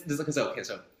okay.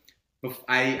 So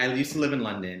I used to live in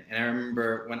London, and I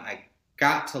remember when I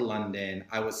got to London,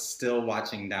 I was still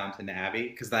watching Downton Abbey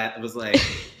because that was like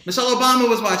Michelle Obama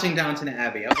was watching Downton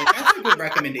Abbey. I was like, that's a good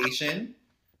recommendation.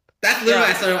 That's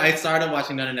literally I started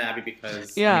watching Downton Abbey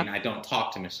because I mean, I don't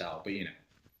talk to Michelle, but you know,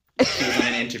 she was on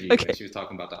an interview where she was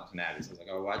talking about Downton Abbey, so I was like,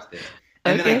 oh, watch this.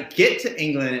 And then I get to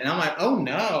England, and I'm like, oh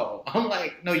no. I'm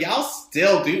like, no, y'all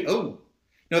still do. Oh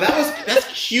no,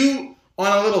 that's cute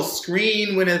on a little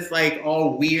screen when it's like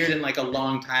all weird and like a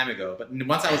long time ago. But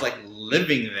once I was like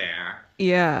living there,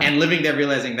 and living there,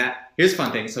 realizing that here's a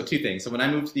fun thing. So 2 things. So when I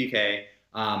moved to the UK,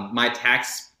 my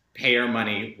taxpayer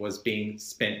money was being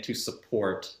spent to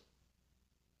support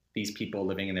these people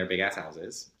living in their big ass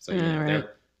houses. So you know,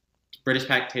 they're British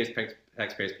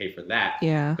taxpayers pay for that.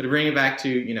 Yeah. But to bring it back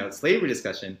to, slavery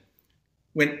discussion,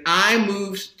 when I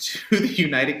moved to the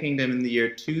United Kingdom in the year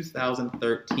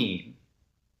 2013,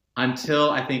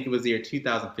 until I think it was the year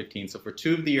 2015, so for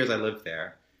 2 of the years I lived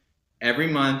there, every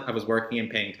month I was working and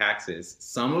paying taxes.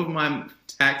 Some of my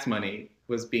tax money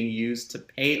was being used to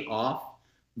pay off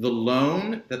the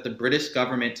loan that the British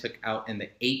government took out in the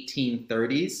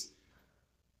 1830s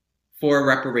for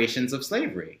reparations of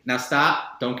slavery. Now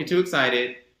stop, don't get too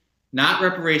excited. Not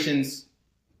reparations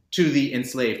to the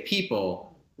enslaved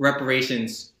people,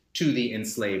 reparations to the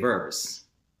enslavers.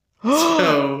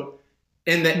 So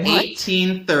in the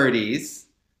 1830s,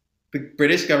 the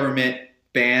British government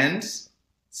banned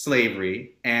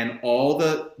slavery, and all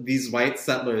these white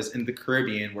settlers in the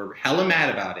Caribbean were hella mad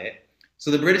about it. So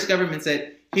the British government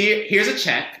said, here's a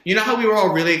check. You know how we were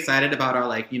all really excited about our,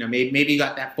 maybe you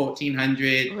got that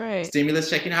 1,400 stimulus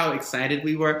check. You know how excited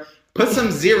we were? Put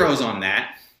some zeros on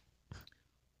that.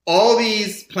 All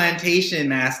these plantation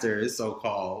masters,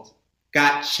 so-called,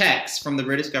 got checks from the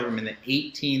British government in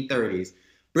the 1830s.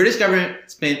 British government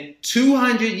spent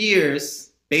 200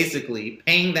 years, basically,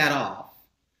 paying that off.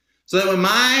 So that when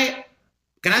my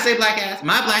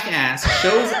black ass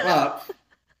shows up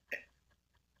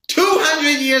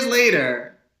 200 years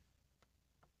later,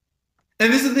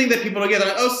 and this is the thing that people don't get, they're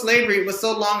like, oh, slavery was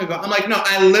so long ago. I'm like, no,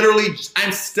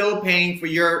 I'm still paying for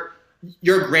your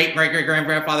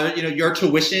great-great-great-grandfather, your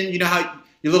tuition. You know how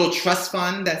your little trust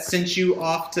fund that sent you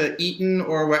off to Eton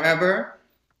or wherever,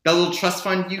 that little trust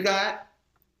fund you got?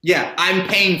 Yeah, I'm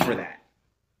paying for that.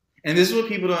 And this is what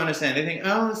people don't understand. They think,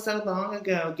 oh, it's so long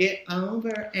ago. Get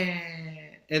over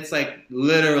it. It's like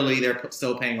literally they're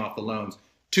still paying off the loans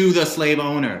to the slave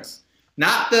owners.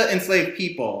 Not the enslaved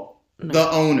people, the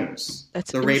owners.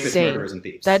 That's the rapists, murderers, and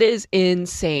thieves. That is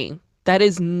insane. That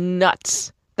is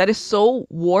nuts. That is so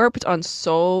warped on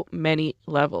so many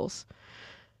levels.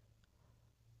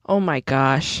 Oh my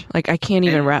gosh. Like, I can't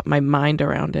even wrap my mind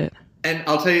around it. And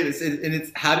I'll tell you this, and it's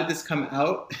how did this come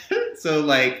out? So,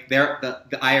 like, the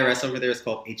IRS over there is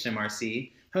called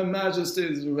HMRC, Her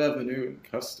Majesty's Revenue and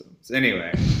Customs.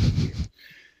 Anyway,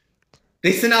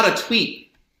 they sent out a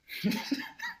tweet.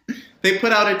 They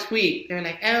put out a tweet. They're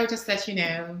like, oh, just let you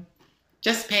know,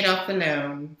 just paid off the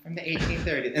loan from the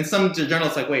 1830s. And some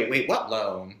journalists like, wait, what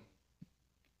loan?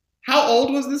 How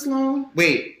old was this loan?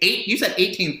 Wait, you said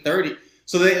 1830.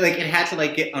 So they it had to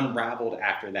get unraveled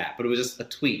after that, but it was just a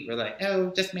tweet. We're like, oh,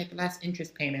 just made the last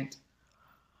interest payment.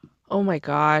 Oh my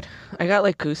God, I got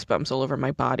goosebumps all over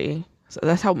my body. So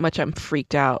that's how much I'm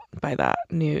freaked out by that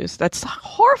news. That's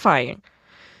horrifying.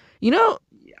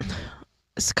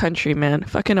 This country, man,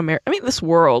 fucking America. I mean, this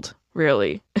world,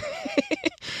 really.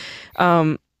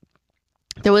 There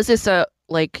was this I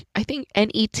think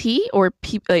NET or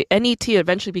NET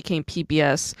eventually became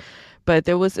PBS, but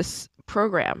there was this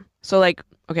program. So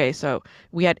so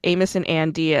we had Amos and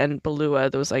Andy and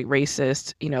Balua, those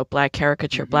racist, black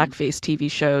caricature, blackface TV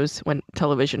shows when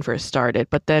television first started.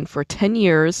 But then for 10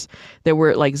 years, there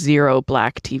were 0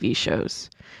 black TV shows,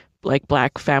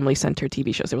 black family-centered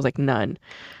TV shows. There was none.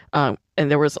 And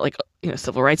there was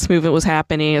civil rights movement was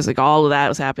happening. It was all of that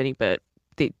was happening, but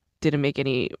they didn't make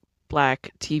any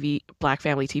black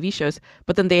family TV shows.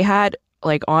 But then they had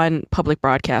on public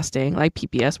broadcasting,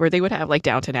 PBS, where they would have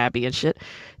Downton Abbey and shit.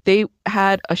 They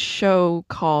had a show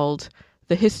called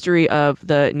The History of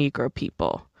the Negro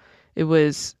People. It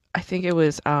was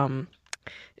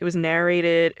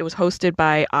narrated, it was hosted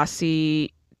by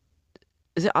Ossie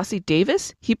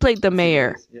Davis? He played the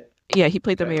mayor. Yeah, he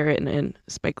played the mayor in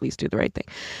Spike Lee's Do the Right Thing.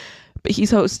 But he's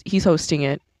hosting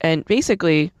it. And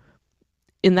basically,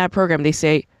 in that program, they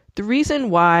say, the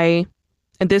reason why,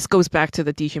 and this goes back to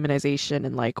the dehumanization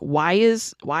and why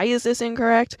is this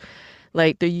incorrect?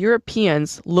 The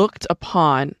Europeans looked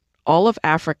upon all of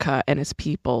Africa and its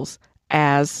peoples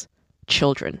as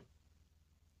children.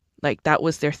 That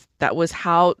was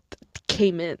how it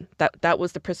came in. That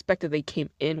was the perspective they came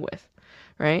in with,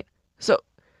 right? So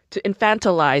to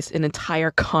infantilize an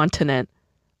entire continent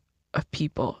of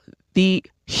people, the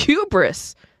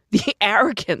hubris, the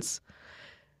arrogance,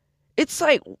 it's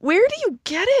where do you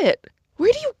get it?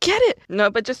 Where do you get it? No,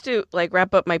 but just to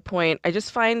wrap up my point, I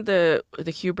just find the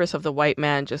hubris of the white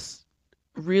man just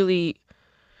really,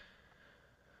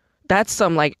 that's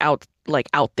some out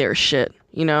there shit,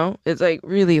 It's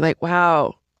really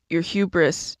wow, your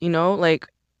hubris,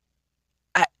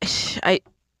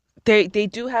 they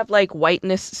do have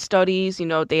whiteness studies,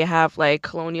 they have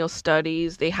colonial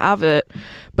studies, they have it,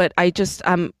 but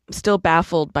I'm still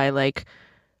baffled by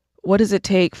what does it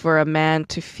take for a man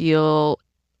to feel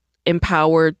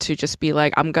empowered to just be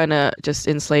I'm gonna just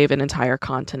enslave an entire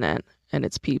continent and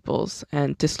its peoples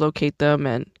and dislocate them.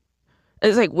 And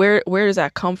it's like, where does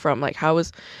that come from? Like, how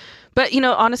is, but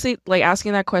honestly, like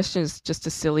asking that question is just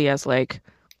as silly as like,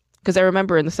 because I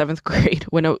remember in the seventh grade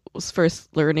when I was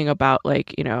first learning about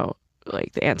like,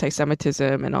 like the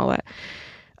anti-Semitism and all that.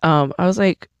 I was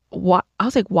like, why? I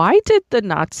was like, why did the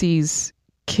Nazis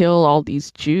kill all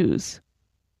these Jews?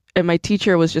 And my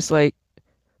teacher was just like,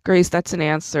 Grace, that's an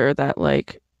answer that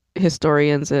like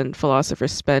historians and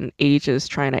philosophers spend ages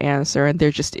trying to answer, and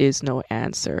there just is no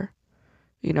answer.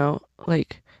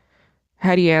 Like,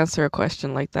 how do you answer a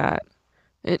question like that?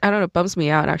 I don't know, it bums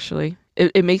me out actually.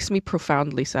 It makes me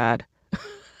profoundly sad.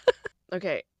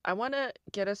 Okay, I want to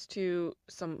get us to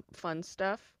some fun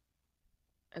stuff,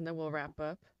 and then we'll wrap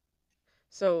up.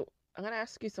 So I'm gonna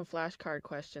ask you some flashcard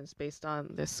questions based on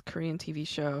this Korean TV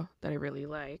show that I really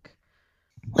like.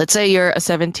 Let's say you're a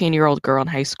 17-year-old girl in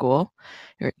high school.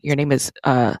 Your name is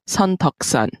Sun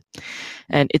Tok-sun,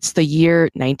 and it's the year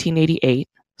 1988,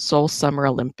 Seoul Summer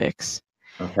Olympics.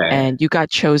 Okay. And you got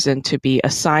chosen to be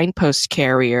a signpost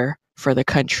carrier for the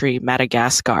country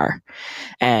Madagascar.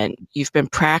 And you've been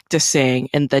practicing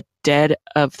in the dead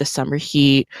of the summer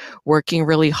heat, working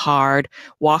really hard,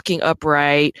 walking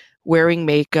upright, wearing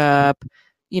makeup,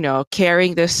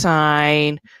 carrying this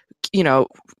sign,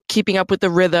 keeping up with the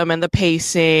rhythm and the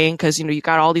pacing, because you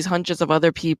got all these hundreds of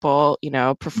other people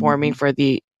performing for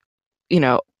the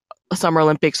Summer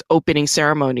Olympics opening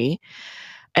ceremony,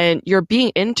 and you're being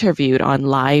interviewed on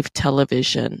live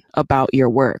television about your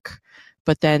work.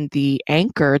 But then the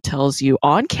anchor tells you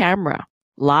on camera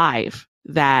live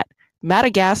that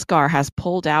Madagascar has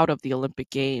pulled out of the Olympic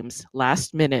Games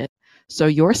last minute, so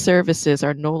your services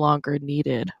are no longer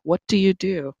needed. What do you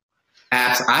do?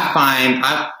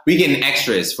 We getting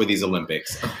extras for these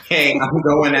Olympics. Okay, I'm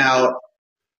going out.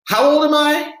 How old am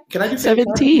I? Can I do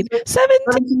 17?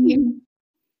 17.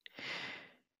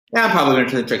 Yeah, I'm probably going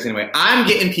to turn the tricks anyway. I'm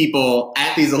getting people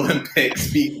at these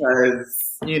Olympics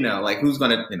because, like who's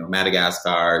going to,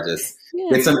 Madagascar, just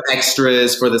get some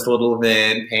extras for this little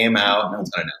event, pay them out. No one's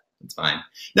going to know. It's fine.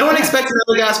 No one expects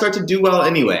Madagascar to do well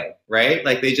anyway, right?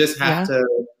 Like they just have to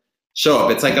show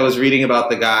up. It's like I was reading about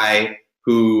the guy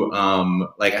who,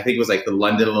 I think it was like the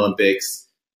London Olympics,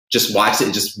 just watched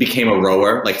it, just became a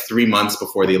rower like 3 months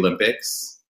before the Olympics.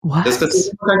 What?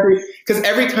 Because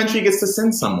every country gets to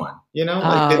send someone,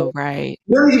 right.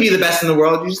 You don't need to be the best in the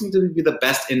world. You just need to be the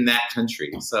best in that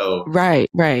country. So right.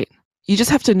 You just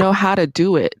have to know how to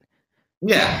do it.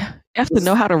 Yeah. You have to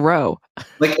know how to row.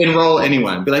 Like enroll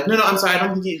anyone. Be like, no, I'm sorry. I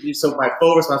don't think you. So my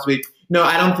full responsibility. No,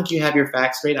 I don't think you have your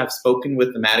facts straight. I've spoken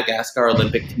with the Madagascar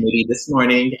Olympic Committee this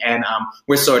morning, and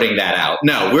we're sorting that out.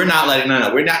 No, we're not letting.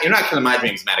 No, we're not. You're not killing my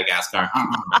dreams, Madagascar.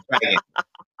 Try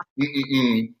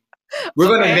again. We're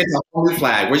going to invent a whole new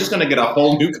flag. We're just going to get a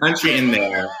whole new country in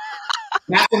there.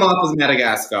 Pass them off as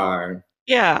Madagascar.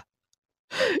 Yeah.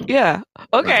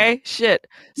 Okay. Shit.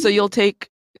 So you'll take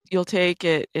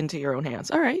it into your own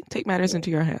hands. All right. Take matters into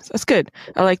your hands. That's good.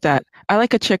 I like that. I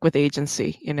like a chick with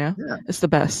agency, Yeah. It's the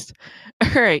best.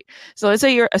 All right. So let's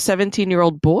say you're a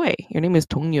 17-year-old boy. Your name is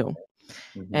Dongyo.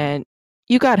 Mm-hmm. And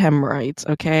you got hemorrhoids,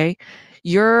 okay?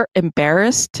 You're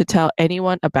embarrassed to tell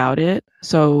anyone about it.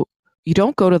 So you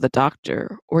don't go to the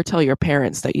doctor or tell your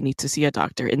parents that you need to see a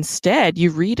doctor. Instead,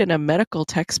 you read in a medical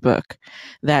textbook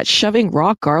that shoving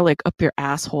raw garlic up your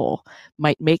asshole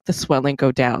might make the swelling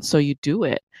go down. So you do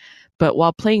it. But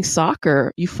while playing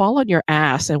soccer, you fall on your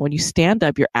ass, and when you stand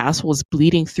up, your asshole is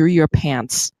bleeding through your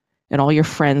pants, and all your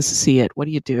friends see it. What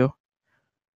do you do?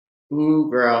 Ooh,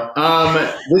 girl.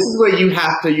 This is where you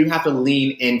have to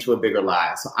lean into a bigger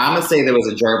lie. So I'm gonna say there was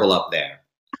a gerbil up there.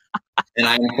 And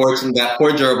I'm unfortunate that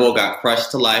poor gerbil got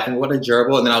crushed to life. And what a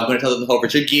gerbil. And then I'm going to tell them the whole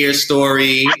Richard Gere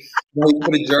story. You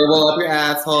put a gerbil up your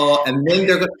asshole. And then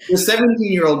they're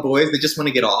 17-year-old boys that just want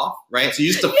to get off, right? So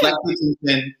you just deflect the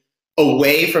attention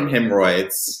away from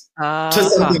hemorrhoids to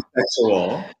something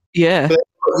sexual. Yeah. But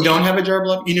you don't have a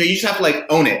gerbil up. You just have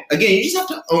to own it. Again, you just have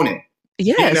to own it.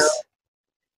 Yes.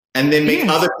 And then make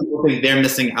other people think they're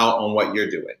missing out on what you're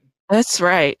doing. That's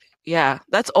right. Yeah,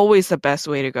 that's always the best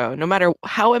way to go. No matter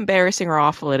how embarrassing or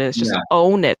awful it is, just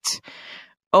own it.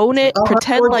 Own it.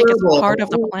 Pretend like it's part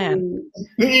of the plan.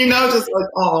 Just like,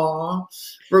 aw,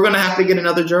 we're going to have to get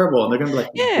another gerbil. And they're going to be like,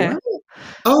 yeah. What?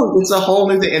 Oh, it's a whole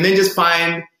new thing. And then just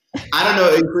find, I don't know,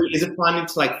 is it fun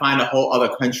to find a whole other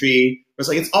country where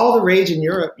it's it's all the rage in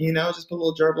Europe, just put a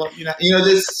little gerbil up,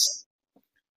 just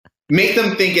make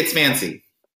them think it's fancy.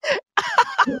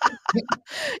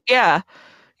 Yeah.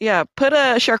 Yeah, put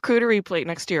a charcuterie plate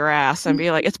next to your ass and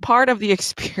be like, it's part of the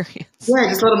experience. Yeah,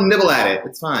 just let them nibble at it.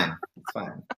 It's fine.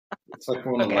 It's like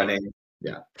when wedding.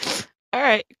 Yeah. All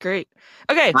right, great.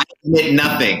 Okay. I admit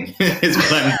nothing is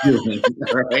what I'm doing.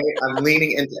 Right? I'm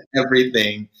leaning into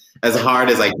everything as hard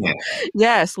as I can.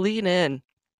 Yes, lean in.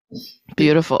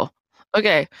 Beautiful.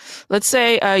 Okay, let's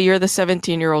say you're the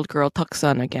 17-year-old girl,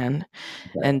 Tuksun again,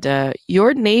 and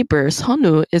your neighbor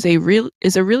Sonu is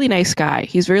a really nice guy.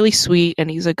 He's really sweet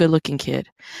and he's a good-looking kid,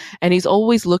 and he's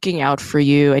always looking out for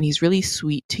you and he's really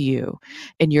sweet to you.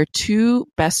 And your two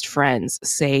best friends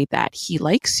say that he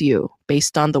likes you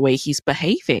based on the way he's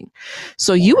behaving.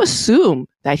 So you assume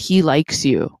that he likes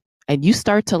you and you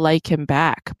start to like him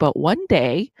back. But one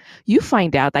day you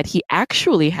find out that he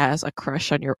actually has a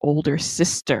crush on your older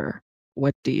sister.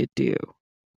 What do you do?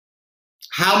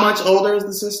 How much older is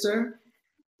the sister?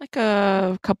 Like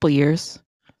a couple years.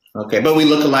 Okay, but we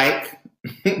look alike.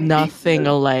 Nothing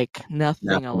alike. Nothing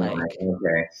Nothing alike. alike.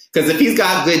 Okay, because if he's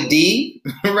got good D,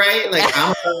 right? Like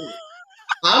I'm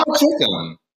a trick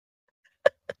him.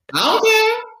 I don't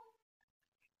care.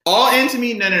 All into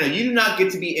me? No. You do not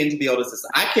get to be into the older sister.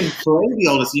 I can play the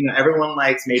older sister. You know, everyone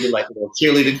likes maybe like a little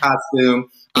cheerleading costume.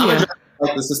 I'm gonna dress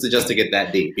like the sister just to get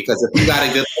that D. Because if you got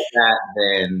a good like that,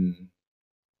 then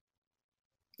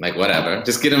like whatever.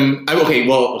 Just get him.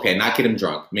 Okay, not get him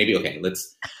drunk. Maybe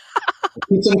let's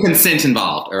keep some consent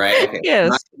involved. All right. Okay. Yes.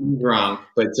 Not get him drunk,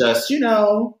 but just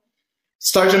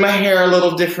starching my hair a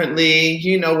little differently.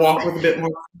 Walk with a bit more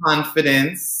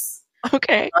confidence.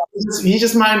 Okay. He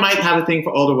just might have a thing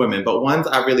for older women, but once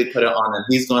I really put it on him,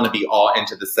 he's going to be all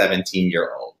into the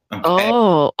 17-year-old. Okay?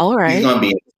 Oh, all right. He's going to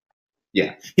be,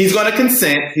 he's going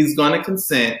to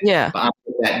consent. Yeah. But I'm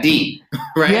with that D,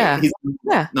 right?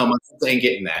 Yeah. No, my sister ain't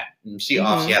getting that. She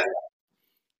has that.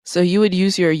 So you would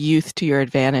use your youth to your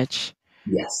advantage.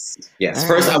 Yes. All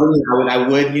First, right. I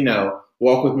would,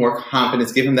 walk with more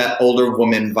confidence, give him that older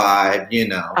woman vibe,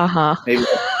 maybe.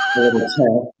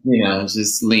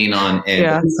 Just lean on in.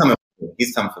 Yeah.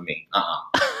 He's coming for me.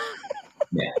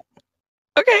 Yeah.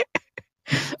 Okay.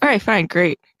 All right, fine.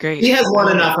 Great. He has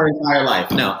won enough her entire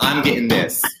life. No, I'm getting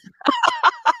this.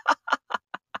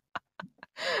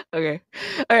 Okay.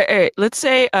 All right. Let's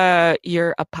say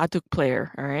you're a Baduk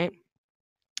player, all right?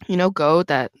 Go,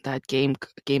 that game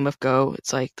of Go.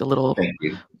 It's like the little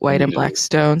white and black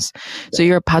stones. So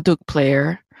you're a Baduk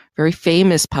player, very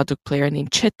famous Baduk player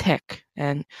named Chetek,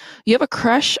 and you have a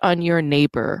crush on your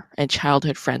neighbor and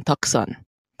childhood friend Tuksun,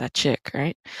 that chick,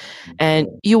 right? And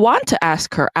you want to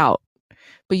ask her out,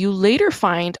 but you later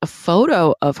find a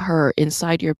photo of her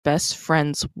inside your best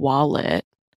friend's wallet.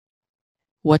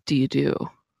 What do you do?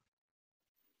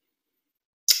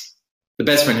 The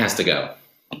best friend has to go.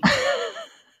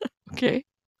 Okay.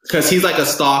 Because he's like a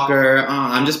stalker.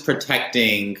 I'm just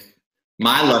protecting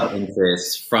my love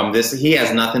interest from this. He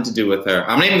has nothing to do with her.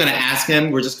 I'm not even going to ask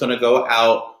him. We're just going to go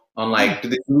out on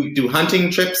do hunting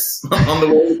trips on the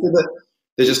way to the.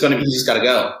 They're just going to be. You just got to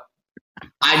go.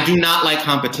 I do not like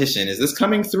competition. Is this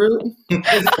coming through?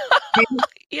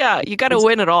 Yeah, you got to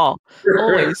win it all.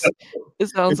 Always. It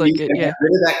sounds like it. Yeah. Get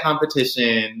rid of that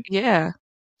competition. Yeah.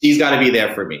 She's got to be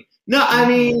there for me. No, I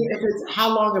mean,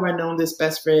 how long have I known this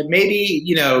best friend? Maybe,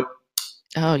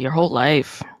 Oh, your whole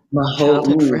life. My whole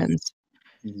childhood friends.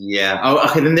 Yeah. Oh,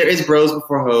 okay. Then there is bros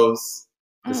before hoes.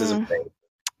 This is a thing.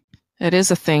 It is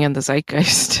a thing in the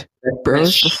zeitgeist.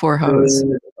 Bros before hoes.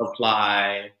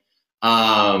 Apply.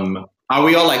 Are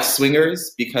we all like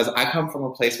swingers? Because I come from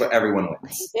a place where everyone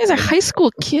wins. These are high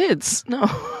school kids. No.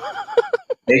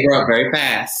 They grow up very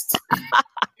fast.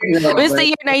 It's the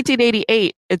year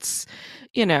 1988. It's,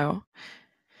 I don't know.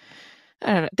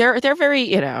 They're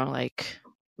very, like.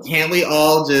 Can't we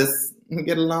all just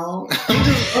get along? I'm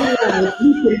just wondering if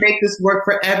we can make this work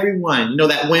for everyone.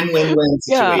 That win-win-win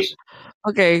situation. Yeah.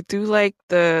 Okay, do like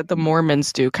the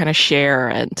Mormons do, kind of share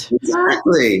and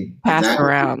pass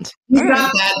around. He's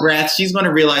not that breath. She's going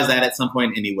to realize that at some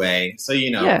point anyway. So,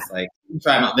 it's like,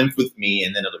 try them out, then with me,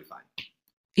 and then it'll be fine.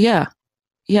 Yeah.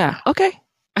 Yeah. Okay.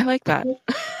 I like that.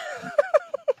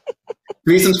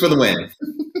 Reasons for the win.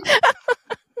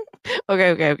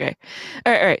 Okay.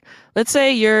 All right. Let's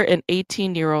say you're an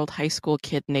 18-year-old high school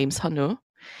kid named Sanu,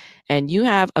 and you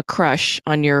have a crush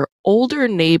on your older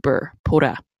neighbor,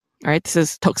 Pora. All right. This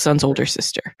is Tuksun's older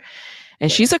sister.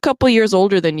 And she's a couple years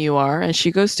older than you are, and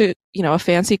she goes to, a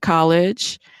fancy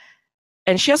college,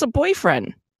 and she has a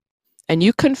boyfriend. And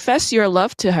you confess your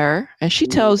love to her, and she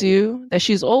tells you that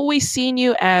she's always seen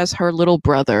you as her little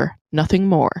brother, nothing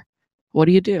more. What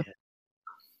do you do?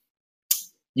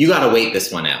 You got to wait this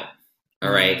one out.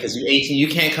 All right? Because you're 18, you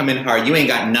can't come in hard. You ain't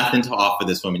got nothing to offer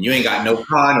this woman. You ain't got no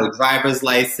car, no driver's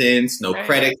license, no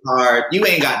credit card. You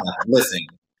ain't got nothing. Listen,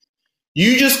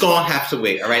 you just going to have to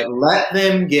wait. All right? Let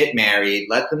them get married.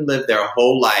 Let them live their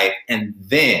whole life. And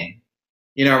then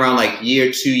around like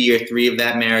year 2, year 3 of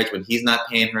that marriage, when he's not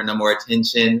paying her no more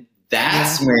attention,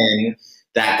 that's when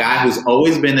that guy who's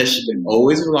always been there, she's been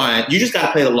always reliant. You just got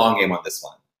to play the long game on this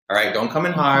one. All right. Don't come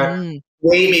in hard.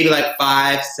 Wait maybe like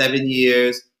 5, 7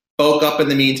 years. Bulk up in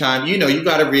the meantime. You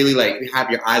got to really like have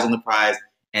your eyes on the prize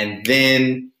and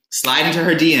then slide into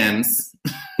her DMs.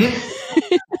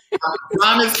 I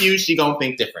promise you she gonna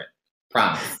think different.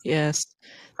 Promise. Yes.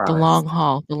 Promise. The long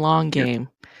haul, the long game.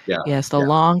 Yeah. Yes, the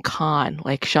long con,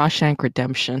 like Shawshank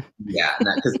Redemption. Yeah,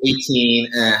 because 18,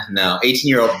 no.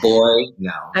 18-year-old boy,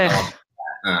 no.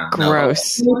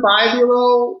 Gross. No.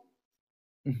 25-year-old?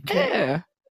 Yeah.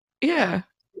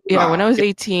 Yeah, when I was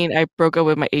 18, I broke up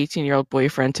with my 18-year-old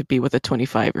boyfriend to be with a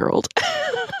 25-year-old.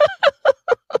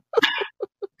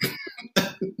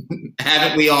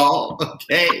 Haven't we all?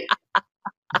 Okay.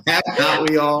 Haven't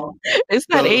we all? It's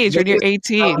that age when you're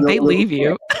 18. They leave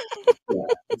you. Yeah,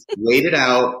 wait it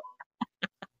out.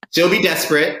 She'll be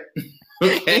desperate.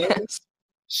 Okay. Yes.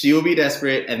 She will be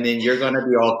desperate, and then you're gonna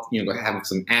be all gonna have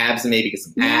some abs and maybe get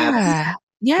some abs.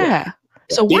 Yeah.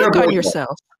 So work on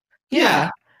yourself.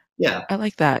 Yeah. I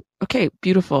like that. Okay,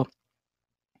 beautiful.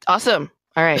 Awesome.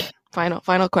 All right.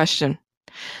 Final question.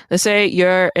 Let's say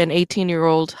you're an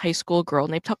 18-year-old high school girl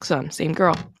named Tucson, same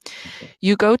girl.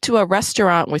 You go to a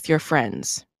restaurant with your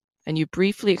friends and you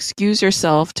briefly excuse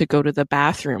yourself to go to the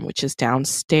bathroom, which is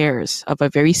downstairs of a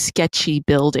very sketchy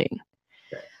building.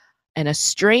 And a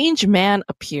strange man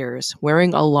appears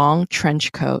wearing a long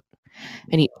trench coat,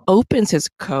 and he opens his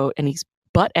coat and he's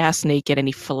butt-ass naked and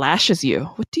he flashes you.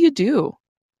 What do you do?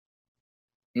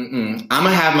 I'm going to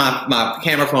have my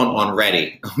camera phone on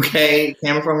ready, okay?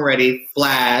 Camera phone ready,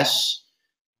 flash,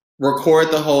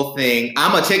 record the whole thing.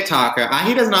 I'm a TikToker.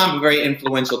 He does not have a very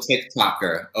influential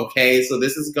TikToker, okay? So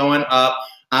this is going up.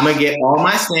 I'm going to get all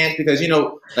my stamps because,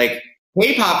 like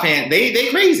K-pop fans, they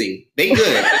crazy. They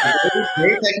good. They're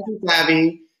very technically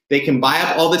savvy. They can buy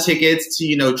up all the tickets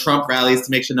to, Trump rallies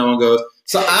to make sure no one goes.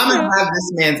 So I'm going to have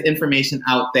this man's information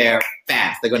out there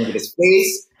fast. They're going to get his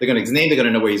face. They're going to get his name. They're going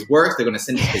to know where he's works. They're going to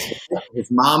send his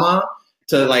mama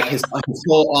to like his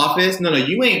whole office. No,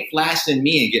 you ain't flashing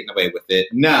me and getting away with it.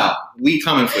 No, we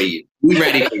coming for you. We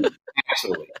ready for you,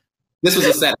 actually. This was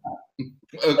a setup.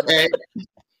 Okay?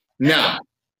 No.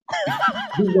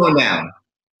 He's going down.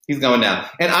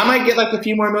 And I might get like a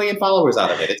few more million followers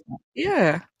out of it.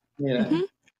 Yeah.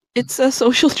 It's a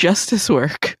social justice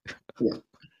work. Yeah.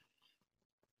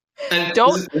 And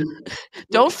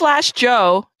don't flash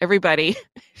Joe, everybody.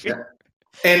 Yeah.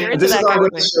 And this is how I'm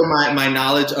going to show my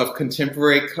knowledge of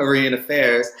contemporary Korean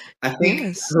affairs. I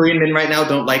think Korean men right now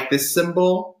don't like this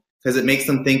symbol because it makes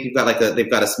them think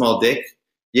they've got a small dick.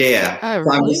 Yeah. Oh,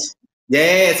 really?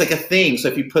 It's like a thing. So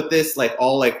if you put this, like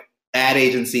all like ad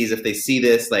agencies, if they see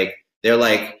this, like they're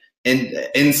like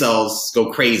incels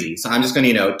go crazy. So I'm just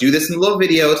going to do this in a little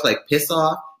video to like piss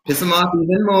them off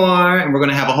even more, and we're going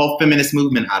to have a whole feminist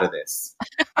movement out of this.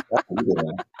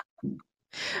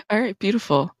 All right,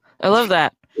 beautiful. I love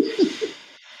that.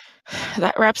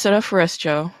 That wraps it up for us,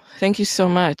 Joe. Thank you so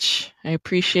much. I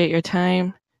appreciate your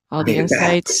time, all the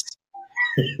insights,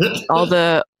 all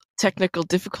the technical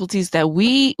difficulties that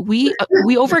we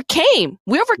overcame.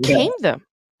 We overcame them.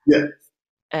 Yeah.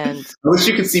 And I wish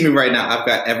you could see me right now. I've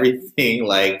got everything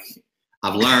like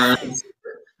I've learned.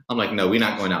 I'm like, no, we're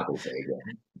not going out this day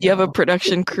again. You have a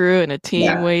production crew and a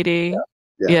team waiting.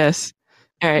 Yeah. Yes.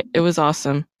 All right. It was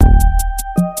awesome.